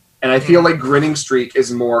down. And I feel like Grinning Streak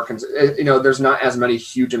is more, there's not as many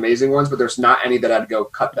huge amazing ones, but there's not any that I'd go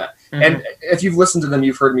cut that. Mm-hmm. And if you've listened to them,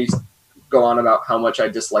 you've heard me go on about how much I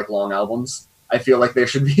dislike long albums. I feel like there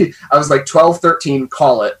should be, I was like 12, 13,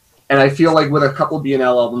 call it. And I feel like with a couple BNL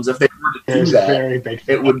albums, if they were to do that,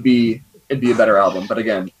 it'd be a better album. But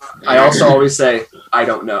again, I also always say, I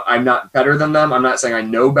don't know. I'm not better than them. I'm not saying I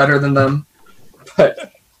know better than them.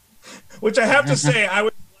 But which I have to say, I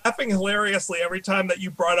was laughing hilariously every time that you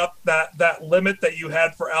brought up that limit that you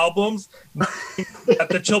had for albums, that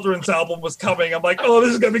the children's album was coming. I'm like, oh,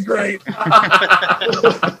 this is going to be great.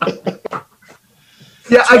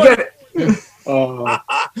 Yeah, I get it.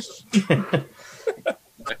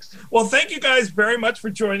 Well, thank you guys very much for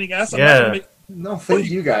joining us. Thank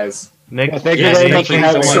you guys. Nick, thank you very much for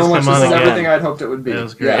having us. So much. This is everything I'd hoped it would be. That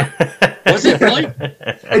was great. Yeah. Was it really?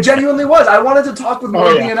 It genuinely was. I wanted to talk with more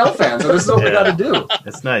BNL fans, so this is what we got to do.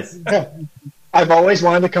 It's nice. Yeah. I've always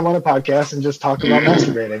wanted to come on a podcast and just talk about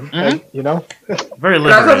masturbating. Mm-hmm. Very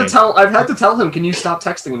liberating. I've had to tell him, can you stop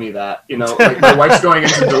texting me that? Like my wife's going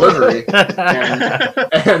into delivery,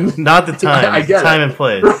 and not the time. I get time and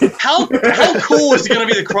place. Right. How cool is it going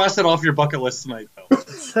to be to cross that off your bucket list tonight, though?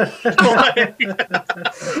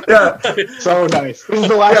 Yeah, so nice. This is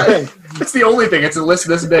the last thing. It's the only thing. It's a list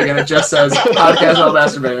this big, and it just says podcast about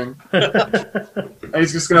masturbating. And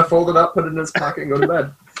he's just gonna fold it up, put it in his pocket, and go to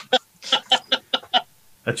bed.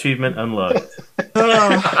 Achievement unlocked.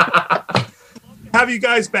 Have you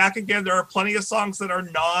guys back again? There are plenty of songs that are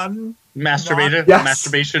masturbation.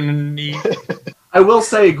 I will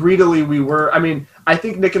say, greedily, I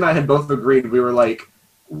think Nick and I had both agreed. We were like,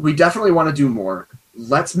 we definitely want to do more.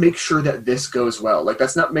 Let's make sure that this goes well. Like,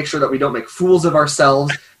 let's not make sure that we don't make fools of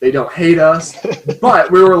ourselves. They don't hate us.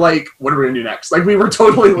 But we were like, what are we going to do next? Like, we were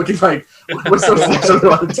totally looking like, what's the next one we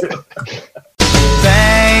want to do?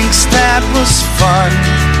 Thanks, that was fun.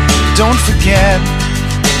 Don't forget,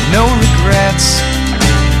 no regrets,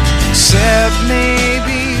 except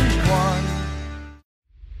maybe one.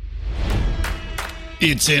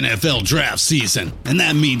 It's NFL draft season, and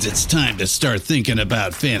that means it's time to start thinking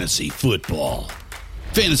about fantasy football.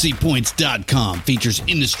 FantasyPoints.com features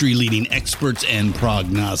industry-leading experts and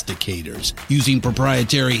prognosticators using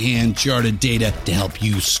proprietary hand-charted data to help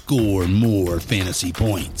you score more fantasy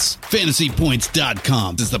points.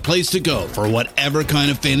 FantasyPoints.com is the place to go for whatever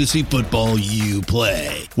kind of fantasy football you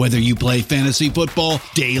play. Whether you play fantasy football,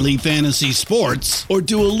 daily fantasy sports, or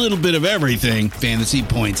do a little bit of everything, Fantasy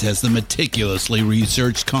Points has the meticulously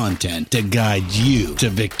researched content to guide you to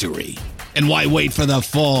victory. And why wait for the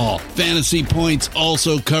fall? Fantasy Points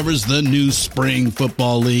also covers the new spring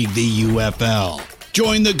football league, the UFL.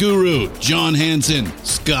 Join the guru, John Hansen,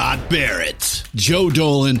 Scott Barrett, Joe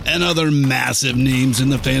Dolan, and other massive names in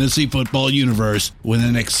the fantasy football universe with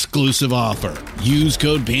an exclusive offer. Use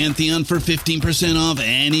code Pantheon for 15% off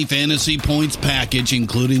any Fantasy Points package,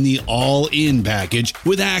 including the all-in package,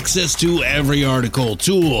 with access to every article,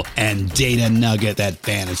 tool, and data nugget that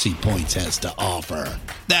Fantasy Points has to offer.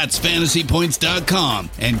 That's FantasyPoints.com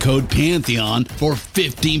and code Pantheon for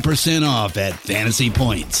 15% off at Fantasy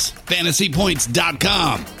Points.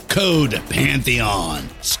 FantasyPoints.com, code Pantheon.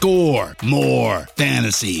 Score more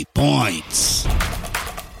fantasy points.